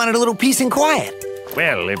just wanted a little peace and quiet.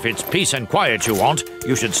 Well, if it's peace and quiet you want,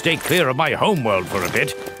 you should stay clear of my homeworld for a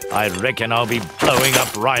bit. I reckon I'll be blowing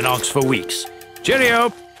up Rhinox for weeks.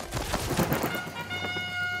 Cheerio!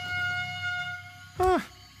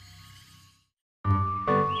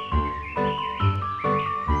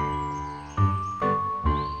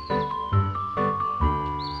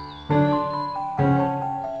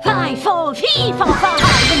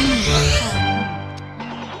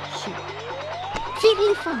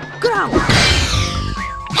 Grow!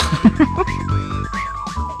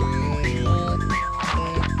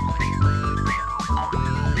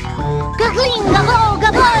 Gagling, gabo,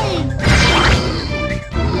 gaboy!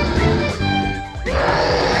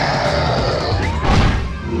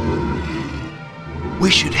 We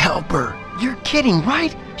should help her. You're kidding,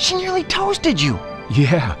 right? She nearly toasted you.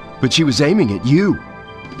 Yeah, but she was aiming at you.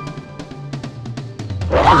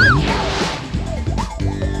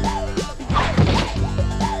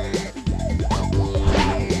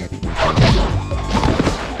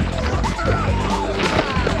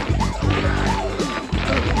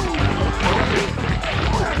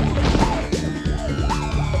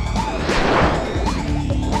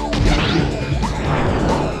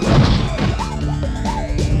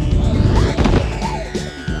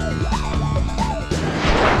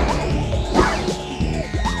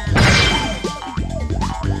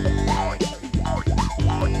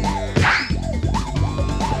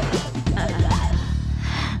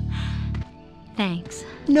 Thanks.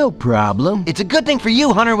 No problem. It's a good thing for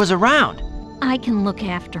you Hunter was around. I can look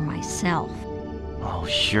after myself. Oh,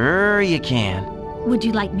 sure you can. Would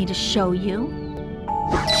you like me to show you?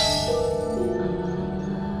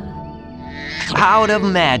 Out of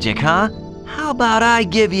magic, huh? How about I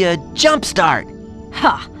give you a jump start?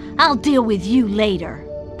 Ha! I'll deal with you later.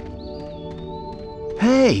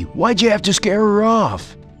 Hey, why'd you have to scare her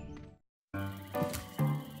off?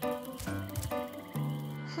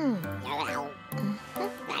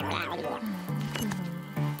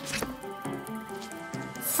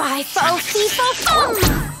 Fi-fo, fee-fo-fum!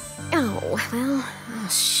 Oh, well, oh,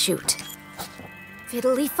 shoot.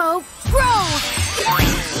 Fiddly-fo, bro!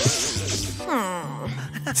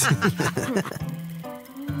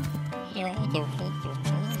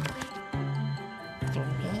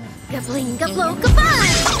 Gabling, gablo, goodbye!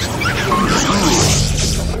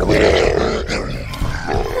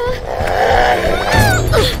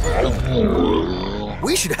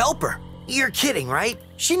 We should help her. You're kidding, right?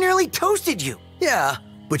 She nearly toasted you. Yeah,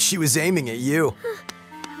 but she was aiming at you.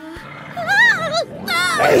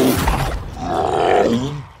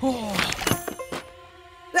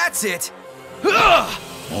 That's it.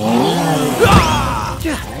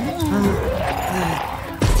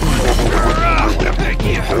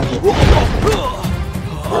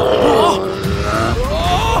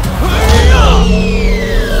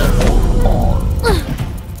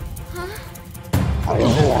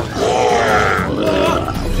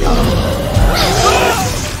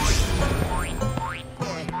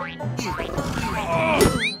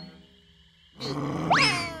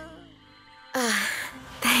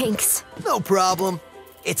 Thanks. No problem.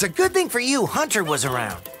 It's a good thing for you Hunter was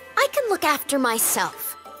around. I can look after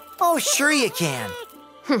myself. Oh, sure you can.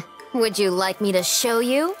 Would you like me to show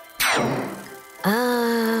you?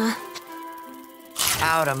 Out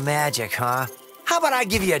of magic, huh? How about I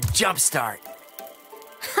give you a jump start?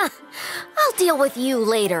 I'll deal with you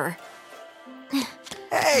later.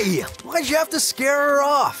 Hey, why'd you have to scare her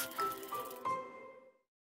off?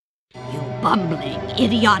 You bumbling,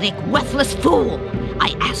 idiotic, worthless fool!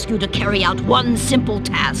 I ask you to carry out one simple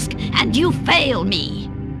task, and you fail me!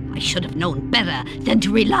 I should have known better than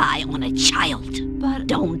to rely on a child. But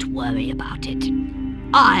don't worry about it.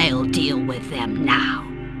 I'll deal with them now.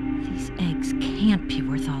 These eggs can't be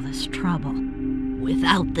worth all this trouble.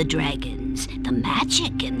 Without the dragons, the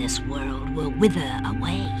magic in this world will wither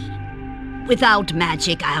away. Without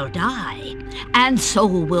magic, I'll die, and so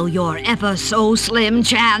will your ever so slim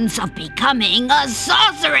chance of becoming a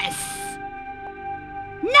sorceress.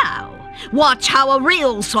 Now, watch how a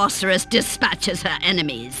real sorceress dispatches her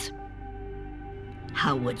enemies.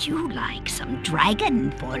 How would you like some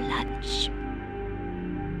dragon for lunch?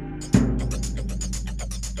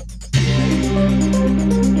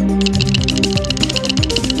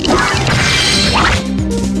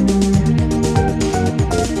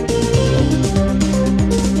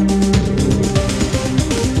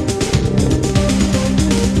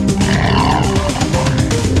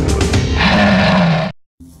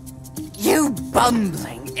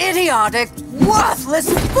 Bumbling, idiotic, worthless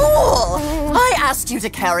fool! I asked you to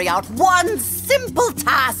carry out one simple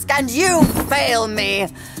task and you fail me.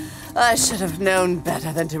 I should have known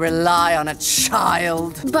better than to rely on a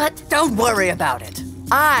child. But don't worry about it.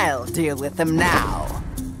 I'll deal with them now.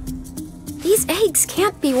 These eggs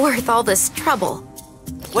can't be worth all this trouble.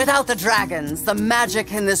 Without the dragons, the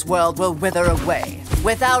magic in this world will wither away.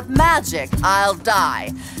 Without magic, I'll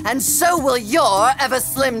die. And so will your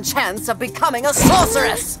ever-slim chance of becoming a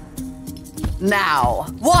sorceress! Now,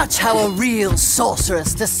 watch how a real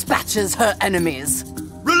sorceress dispatches her enemies.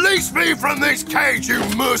 Release me from this cage, you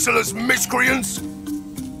merciless miscreants!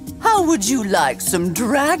 How would you like some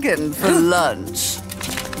dragon for lunch?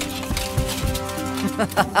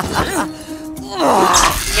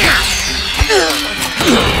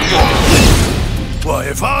 Why,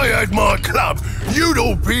 if I had my club, you'd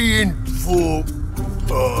all be in for...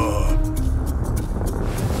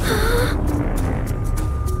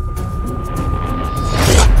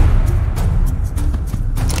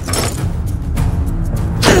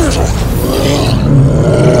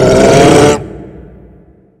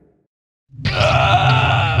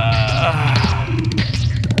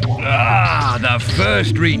 The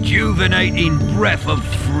first rejuvenating breath of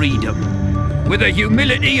freedom. With the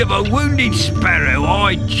humility of a wounded sparrow,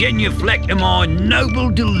 I genuflect to my noble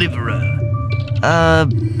deliverer.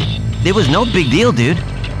 It was no big deal, dude.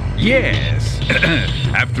 Yes.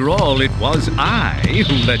 After all, it was I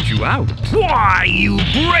who let you out. Why, you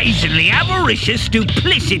brazenly avaricious,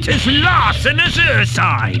 duplicitous, larcenous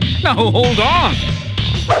ursine! Now, hold on.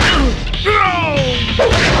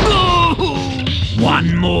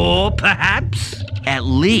 One more, perhaps? At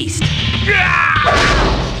least.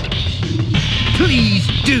 Please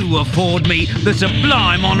do afford me the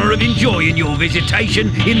sublime honor of enjoying your visitation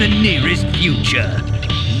in the nearest future.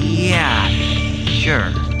 Yeah,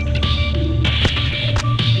 sure.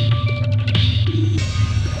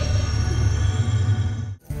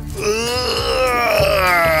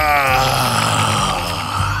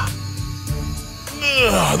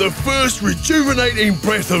 The first rejuvenating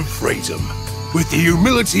breath of freedom. With the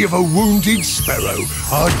humility of a wounded sparrow,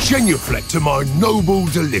 I genuflect to my noble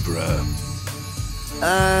deliverer.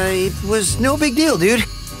 It was no big deal, dude.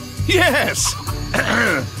 Yes!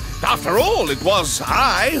 After all, it was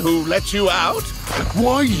I who let you out.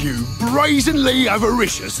 Why, you brazenly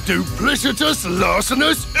avaricious, duplicitous,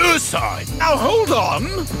 larcenous ursine! Now hold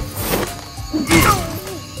on.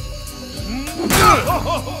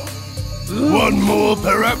 One more,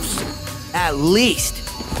 perhaps? At least.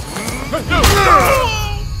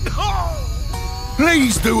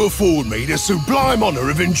 Please do afford me the sublime honor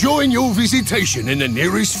of enjoying your visitation in the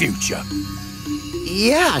nearest future.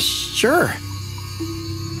 Yeah, sure.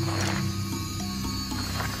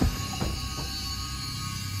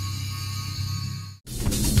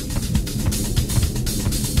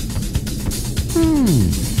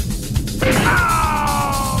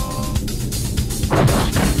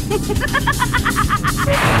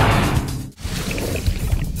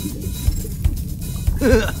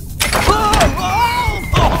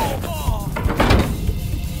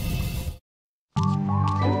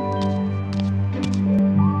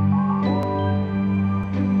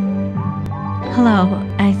 Hello,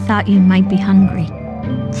 I thought you might be hungry.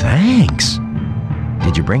 Thanks.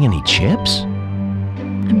 Did you bring any chips?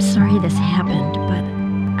 I'm sorry this happened, but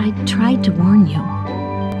I tried to warn you.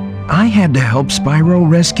 I had to help Spyro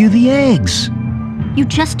rescue the eggs. You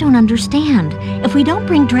just don't understand. If we don't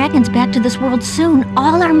bring dragons back to this world soon,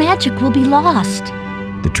 all our magic will be lost.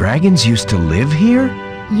 The dragons used to live here?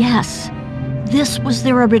 Yes, this was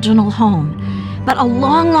their original home. But a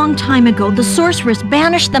long, long time ago, the sorceress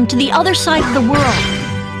banished them to the other side of the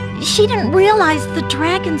world. She didn't realize the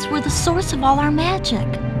dragons were the source of all our magic.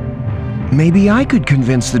 Maybe I could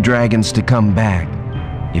convince the dragons to come back,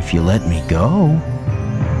 if you let me go.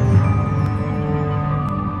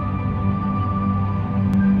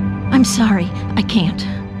 I'm sorry, I can't.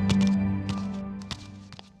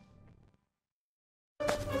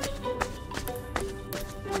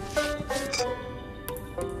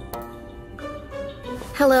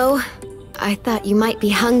 Hello. I thought you might be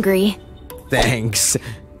hungry. Thanks.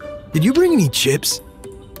 Did you bring any chips?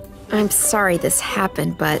 I'm sorry this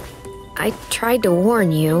happened, but I tried to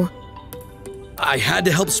warn you. I had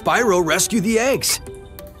to help Spyro rescue the eggs.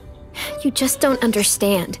 You just don't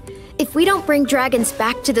understand. If we don't bring dragons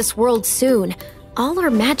back to this world soon, all our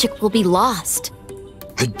magic will be lost.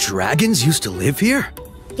 The dragons used to live here?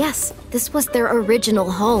 Yes, this was their original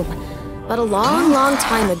home. But a long, long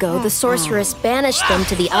time ago, the sorceress banished them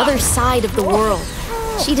to the other side of the world.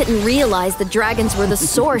 She didn't realize the dragons were the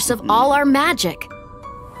source of all our magic.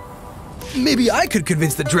 Maybe I could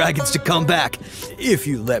convince the dragons to come back, if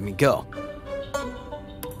you let me go.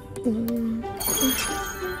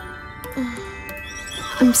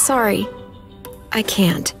 I'm sorry. I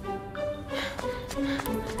can't.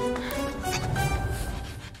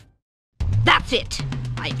 That's it.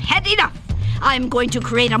 I've had enough. I'm going to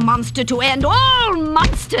create a monster to end all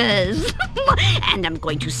monsters. And I'm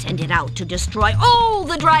going to send it out to destroy all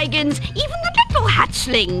the dragons, even the little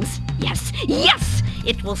hatchlings. Yes, yes!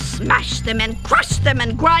 It will smash them and crush them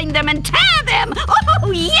and grind them and tear them.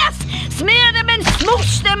 Oh, yes! Smear them and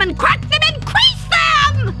smoosh them and crack them and crease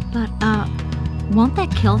them! But, won't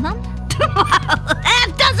that kill them?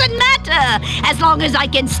 It doesn't matter, as long as I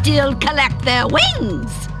can still collect their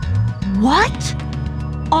wings. What?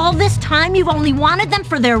 All this time you've only wanted them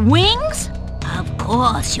for their wings? Of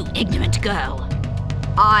course, you ignorant girl.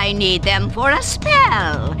 I need them for a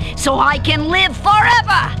spell, so I can live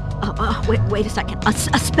forever. Wait a second. A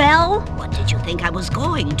spell? What did you think I was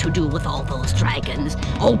going to do with all those dragons?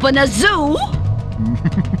 Open a zoo?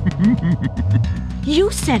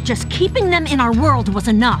 You said just keeping them in our world was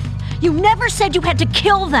enough. You never said you had to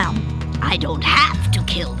kill them. I don't have to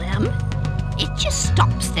kill them. It just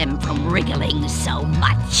stops them from wriggling so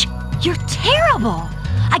much. You're terrible.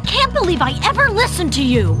 I can't believe I ever listened to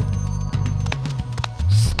you.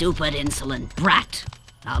 Stupid, insolent brat.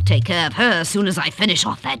 I'll take care of her as soon as I finish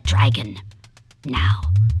off that dragon. Now,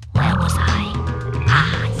 where was I?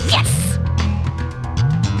 Ah, yes!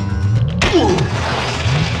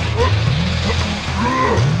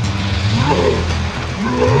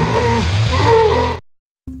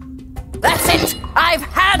 That's it! I've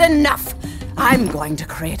had enough! I'm going to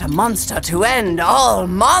create a monster to end all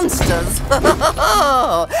monsters!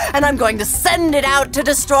 And I'm going to send it out to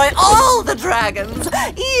destroy all the dragons,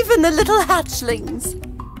 even the little hatchlings.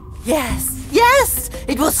 Yes, yes!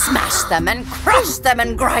 It will smash them and crush them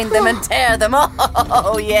and grind them and tear them.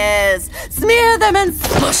 Oh, yes! Smear them and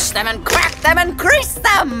smush them and crack them and crease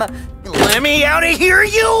them! Let me out of here,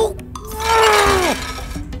 you!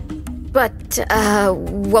 But,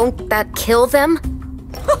 won't that kill them?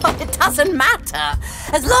 It doesn't matter,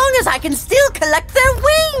 as long as I can still collect their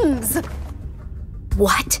wings!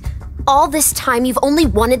 What? All this time you've only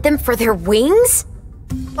wanted them for their wings?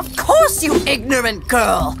 Of course, you ignorant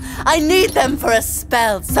girl! I need them for a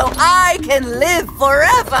spell so I can live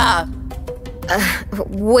forever!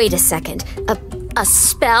 Wait a second. A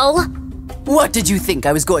spell? What did you think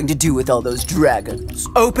I was going to do with all those dragons?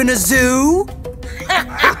 Open a zoo?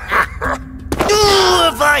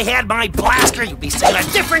 If I had my blaster, you'd be singing a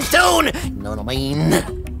different tune! You know what I mean?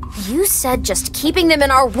 You said just keeping them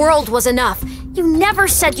in our world was enough. You never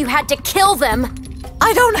said you had to kill them.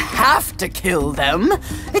 I don't have to kill them.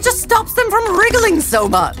 It just stops them from wriggling so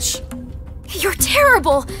much. You're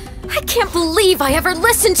terrible. I can't believe I ever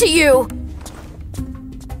listened to you.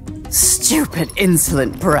 Stupid,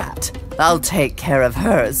 insolent brat. I'll take care of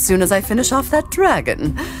her as soon as I finish off that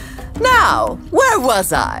dragon. Now, where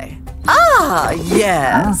was I? Ah,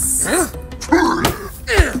 yes.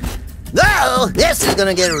 Oh, this is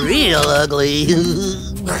gonna get real ugly.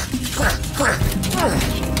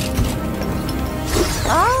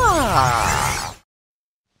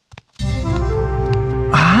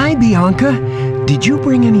 Hi, Bianca. did you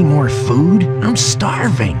bring any more food? I'm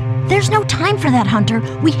starving. There's no time for that, Hunter.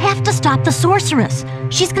 We have to stop the sorceress.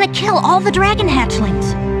 She's gonna kill all the dragon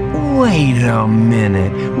hatchlings. Wait a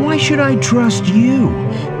minute. Why should I trust you?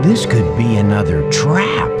 This could be another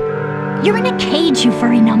trap. You're in a cage, you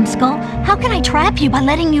furry numbskull. How can I trap you by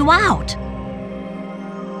letting you out?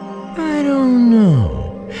 I don't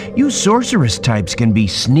know. You sorceress types can be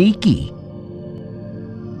sneaky.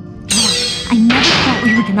 I never thought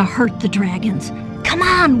we were gonna hurt the dragons. Come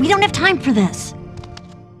on, we don't have time for this.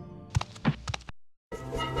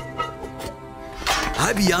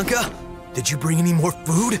 Hi, Bianca. Did you bring any more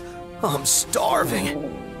food? I'm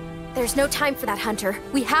starving. There's no time for that, Hunter.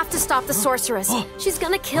 We have to stop the sorceress. She's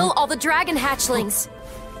gonna kill all the dragon hatchlings.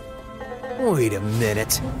 Wait a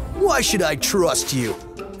minute. Why should I trust you?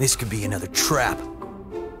 This could be another trap.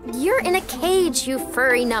 You're in a cage, you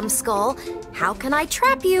furry numbskull. How can I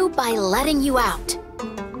trap you by letting you out?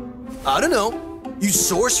 I don't know. You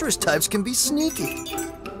sorceress types can be sneaky.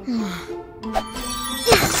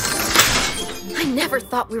 I never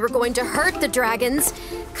thought we were going to hurt the dragons.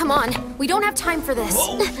 Come on, we don't have time for this.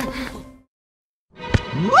 Woohoo!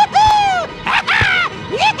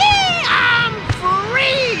 Yippee! I'm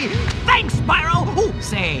free! Thanks, Spyro! Oh,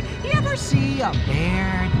 say, you ever see a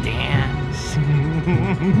bear dance?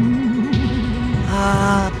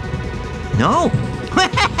 No.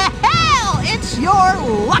 Well, it's your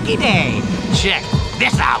lucky day. Check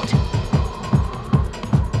this out.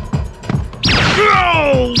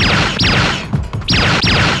 Go!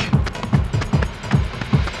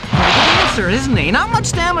 Dancer, isn't he? Not much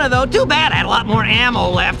stamina, though. Too bad I had a lot more ammo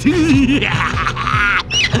left.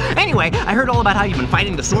 Anyway, I heard all about how you've been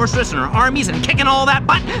fighting the sorceress and her armies and kicking all that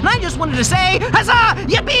butt, and I just wanted to say, huzzah!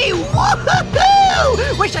 Yippee!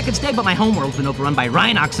 Woohoo! Wish I could stay, but my homeworld's been overrun by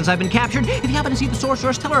Rhinox since I've been captured. If you happen to see the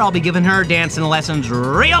sorceress, tell her I'll be giving her dancing lessons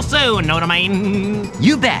real soon. Know what I mean?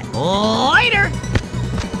 You bet. Later!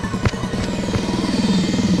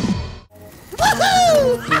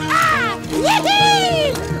 Woohoo!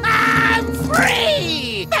 Yippee! I'm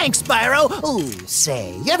free! Thanks, Spyro. Oh,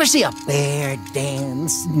 say, you ever see a bear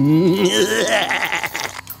dance?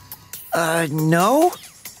 No?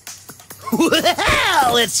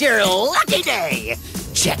 Well, it's your lucky day.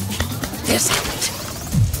 Check this out.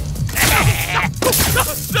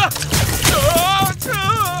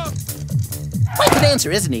 Quite the dancer,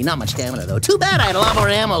 isn't he? Not much stamina, though. Too bad I had a lot more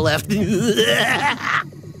ammo left.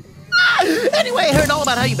 Anyway, I heard all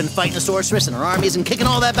about how you've been fighting the sorceress and her armies and kicking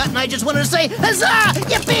all that butt, and I just wanted to say, huzzah!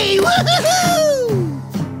 Yippee! Woohoo!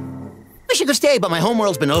 Wish I could stay, but my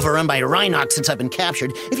homeworld's been overrun by Rhinox since I've been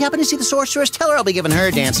captured. If you happen to see the sorceress, tell her I'll be giving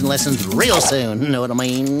her dancing lessons real soon. Know what I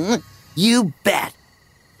mean? You bet.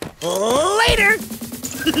 Later!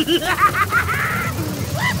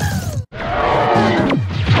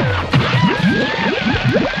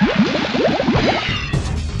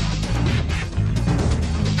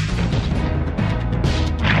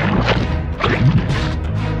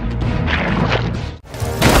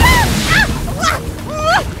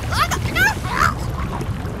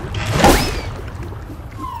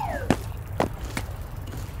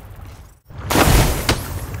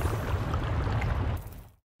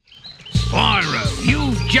 Spyro,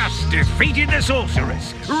 you've just defeated the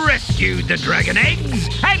sorceress, rescued the dragon eggs,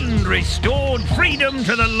 and restored freedom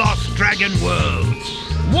to the lost dragon worlds.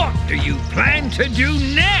 What do you plan to do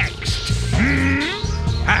next?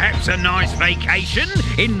 Perhaps a nice vacation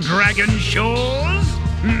in Dragon Shores?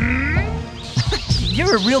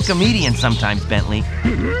 You're a real comedian sometimes, Bentley.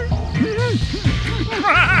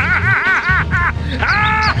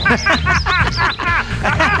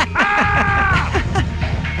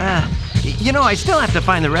 You know, I still have to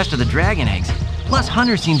find the rest of the dragon eggs. Plus,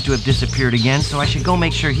 Hunter seems to have disappeared again, so I should go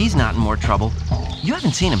make sure he's not in more trouble. You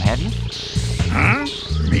haven't seen him, have you? Huh?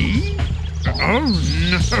 Me? Oh,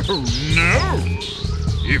 no.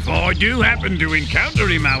 If I do happen to encounter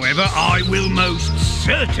him, however, I will most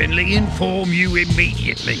certainly inform you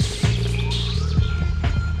immediately.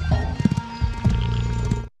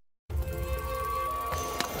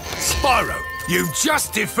 Spyro, you've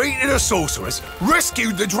just defeated a sorceress,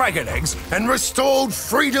 rescued the dragon eggs, and restored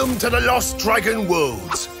freedom to the lost dragon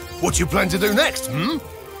worlds. What you plan to do next,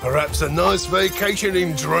 Perhaps a nice vacation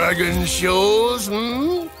in Dragon Shores,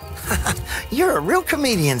 You're a real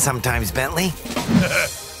comedian sometimes, Bentley.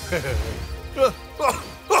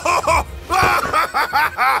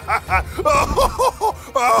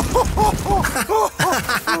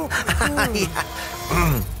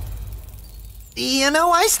 You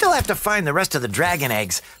know, I still have to find the rest of the dragon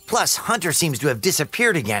eggs. Plus, Hunter seems to have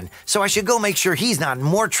disappeared again, so I should go make sure he's not in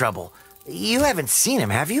more trouble. You haven't seen him,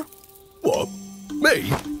 have you? What?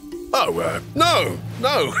 Me? Oh, no.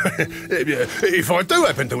 If I do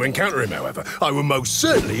happen to encounter him, however, I will most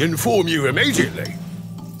certainly inform you immediately.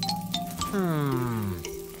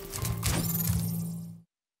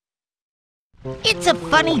 It's a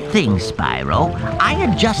funny thing, Spyro. I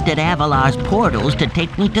adjusted Avalar's portals to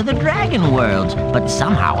take me to the Dragon Worlds, but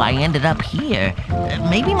somehow I ended up here.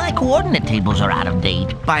 Maybe my coordinate tables are out of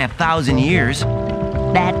date. By 1,000 years.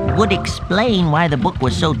 That would explain why the book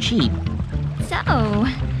was so cheap. So,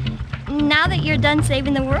 now that you're done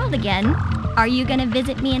saving the world again, are you gonna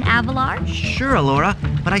visit me in Avalar? Sure, Alora,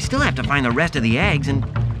 but I still have to find the rest of the eggs and,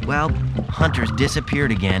 well, Hunter's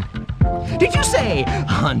disappeared again. Did you say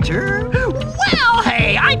Hunter? Well,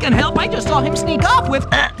 hey, I can help. I just saw him sneak off with...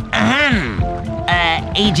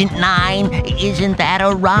 Agent 9, isn't that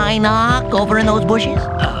a Rhinoc over in those bushes?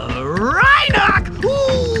 Rhinoc!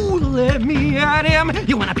 Ooh, let me at him.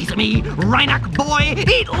 You want a piece of me, Rhinoc boy?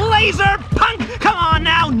 Eat laser, punk! Come on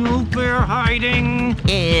now, no fair hiding.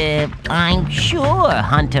 I'm sure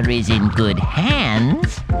Hunter is in good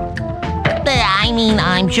hands.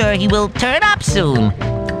 I'm sure he will turn up soon.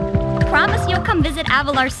 Promise you'll come visit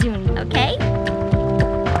Avalar soon, okay?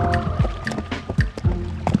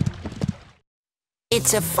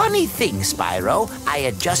 It's a funny thing, Spyro. I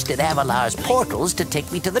adjusted Avalar's portals to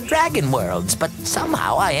take me to the Dragon Worlds, but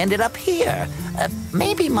somehow I ended up here.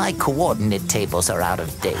 Maybe my coordinate tables are out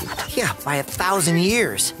of date. Yeah, by 1,000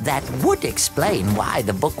 years. That would explain why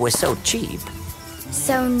the book was so cheap.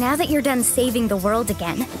 So now that you're done saving the world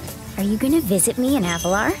again, are you gonna visit me in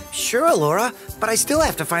Avalar? Sure, Alora, but I still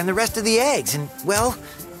have to find the rest of the eggs, and, well,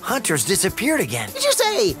 Hunter's disappeared again. Did you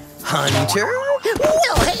say Hunter?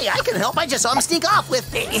 Well, hey, I can help. I just saw him sneak off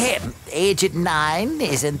with him. Agent 9,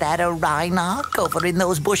 isn't that a Rhinoc over in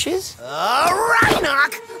those bushes?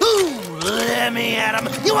 Rhinoc? Ooh, let me at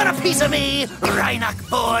him. You want a piece of me, Rhinoc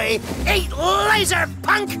boy? Eat laser,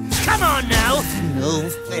 punk! Come on now. No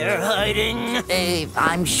fair hiding.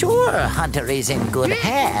 I'm sure Hunter is in good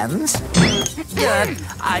hands.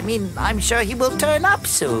 I'm sure he will turn up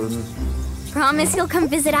soon. Promise you'll come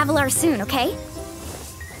visit Avalar soon, okay?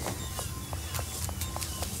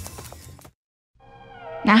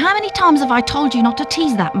 Now, how many times have I told you not to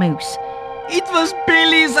tease that moose? It was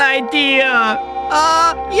Billy's idea.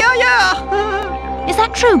 Yeah. Is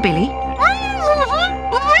that true, Billy?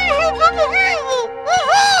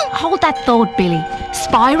 Hold that thought, Billy.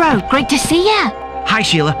 Spyro, great to see ya. Hi,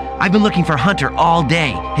 Sheila. I've been looking for Hunter all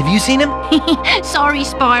day. Have you seen him? Sorry,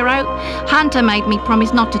 Spyro. Hunter made me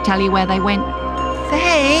promise not to tell you where they went.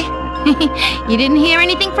 Hey! You didn't hear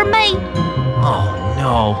anything from me? Oh,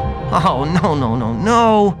 no. Oh,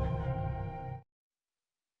 no.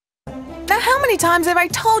 Now, how many times have I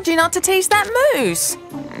told you not to tease that moose?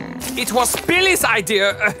 It was Billy's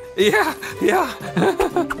idea. Yeah.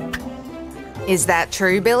 Is that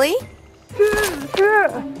true, Billy?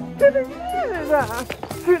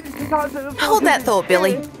 Hold that thought,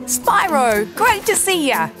 Billy. Spyro, great to see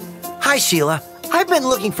ya. Hi, Sheila. I've been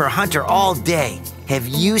looking for Hunter all day. Have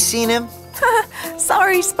you seen him?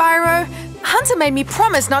 Sorry, Spyro. Hunter made me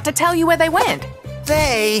promise not to tell you where they went.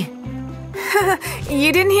 They?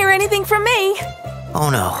 You didn't hear anything from me. Oh,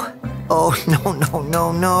 no. Oh,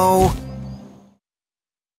 no.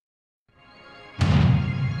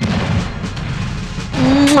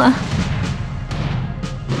 Mwah.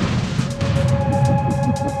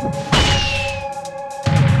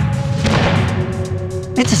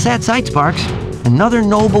 It's a sad sight, Sparks. Another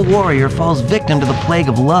noble warrior falls victim to the plague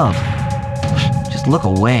of love. Just look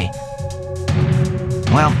away.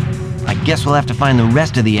 Well, I guess we'll have to find the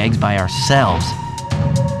rest of the eggs by ourselves.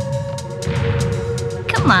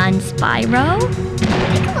 Come on, Spyro.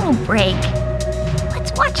 Take a little break.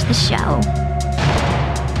 Let's watch the show.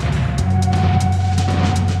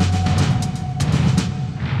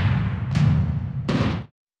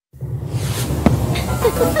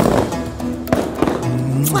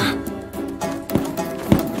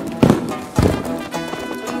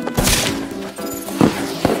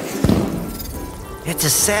 It's a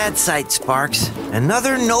sad sight, Sparks.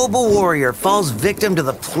 Another noble warrior falls victim to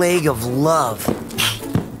the plague of love.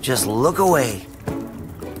 Just look away.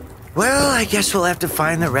 Well, I guess we'll have to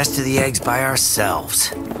find the rest of the eggs by ourselves.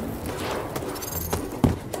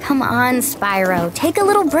 Come on, Spyro, take a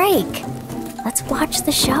little break. Let's watch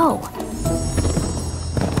the show.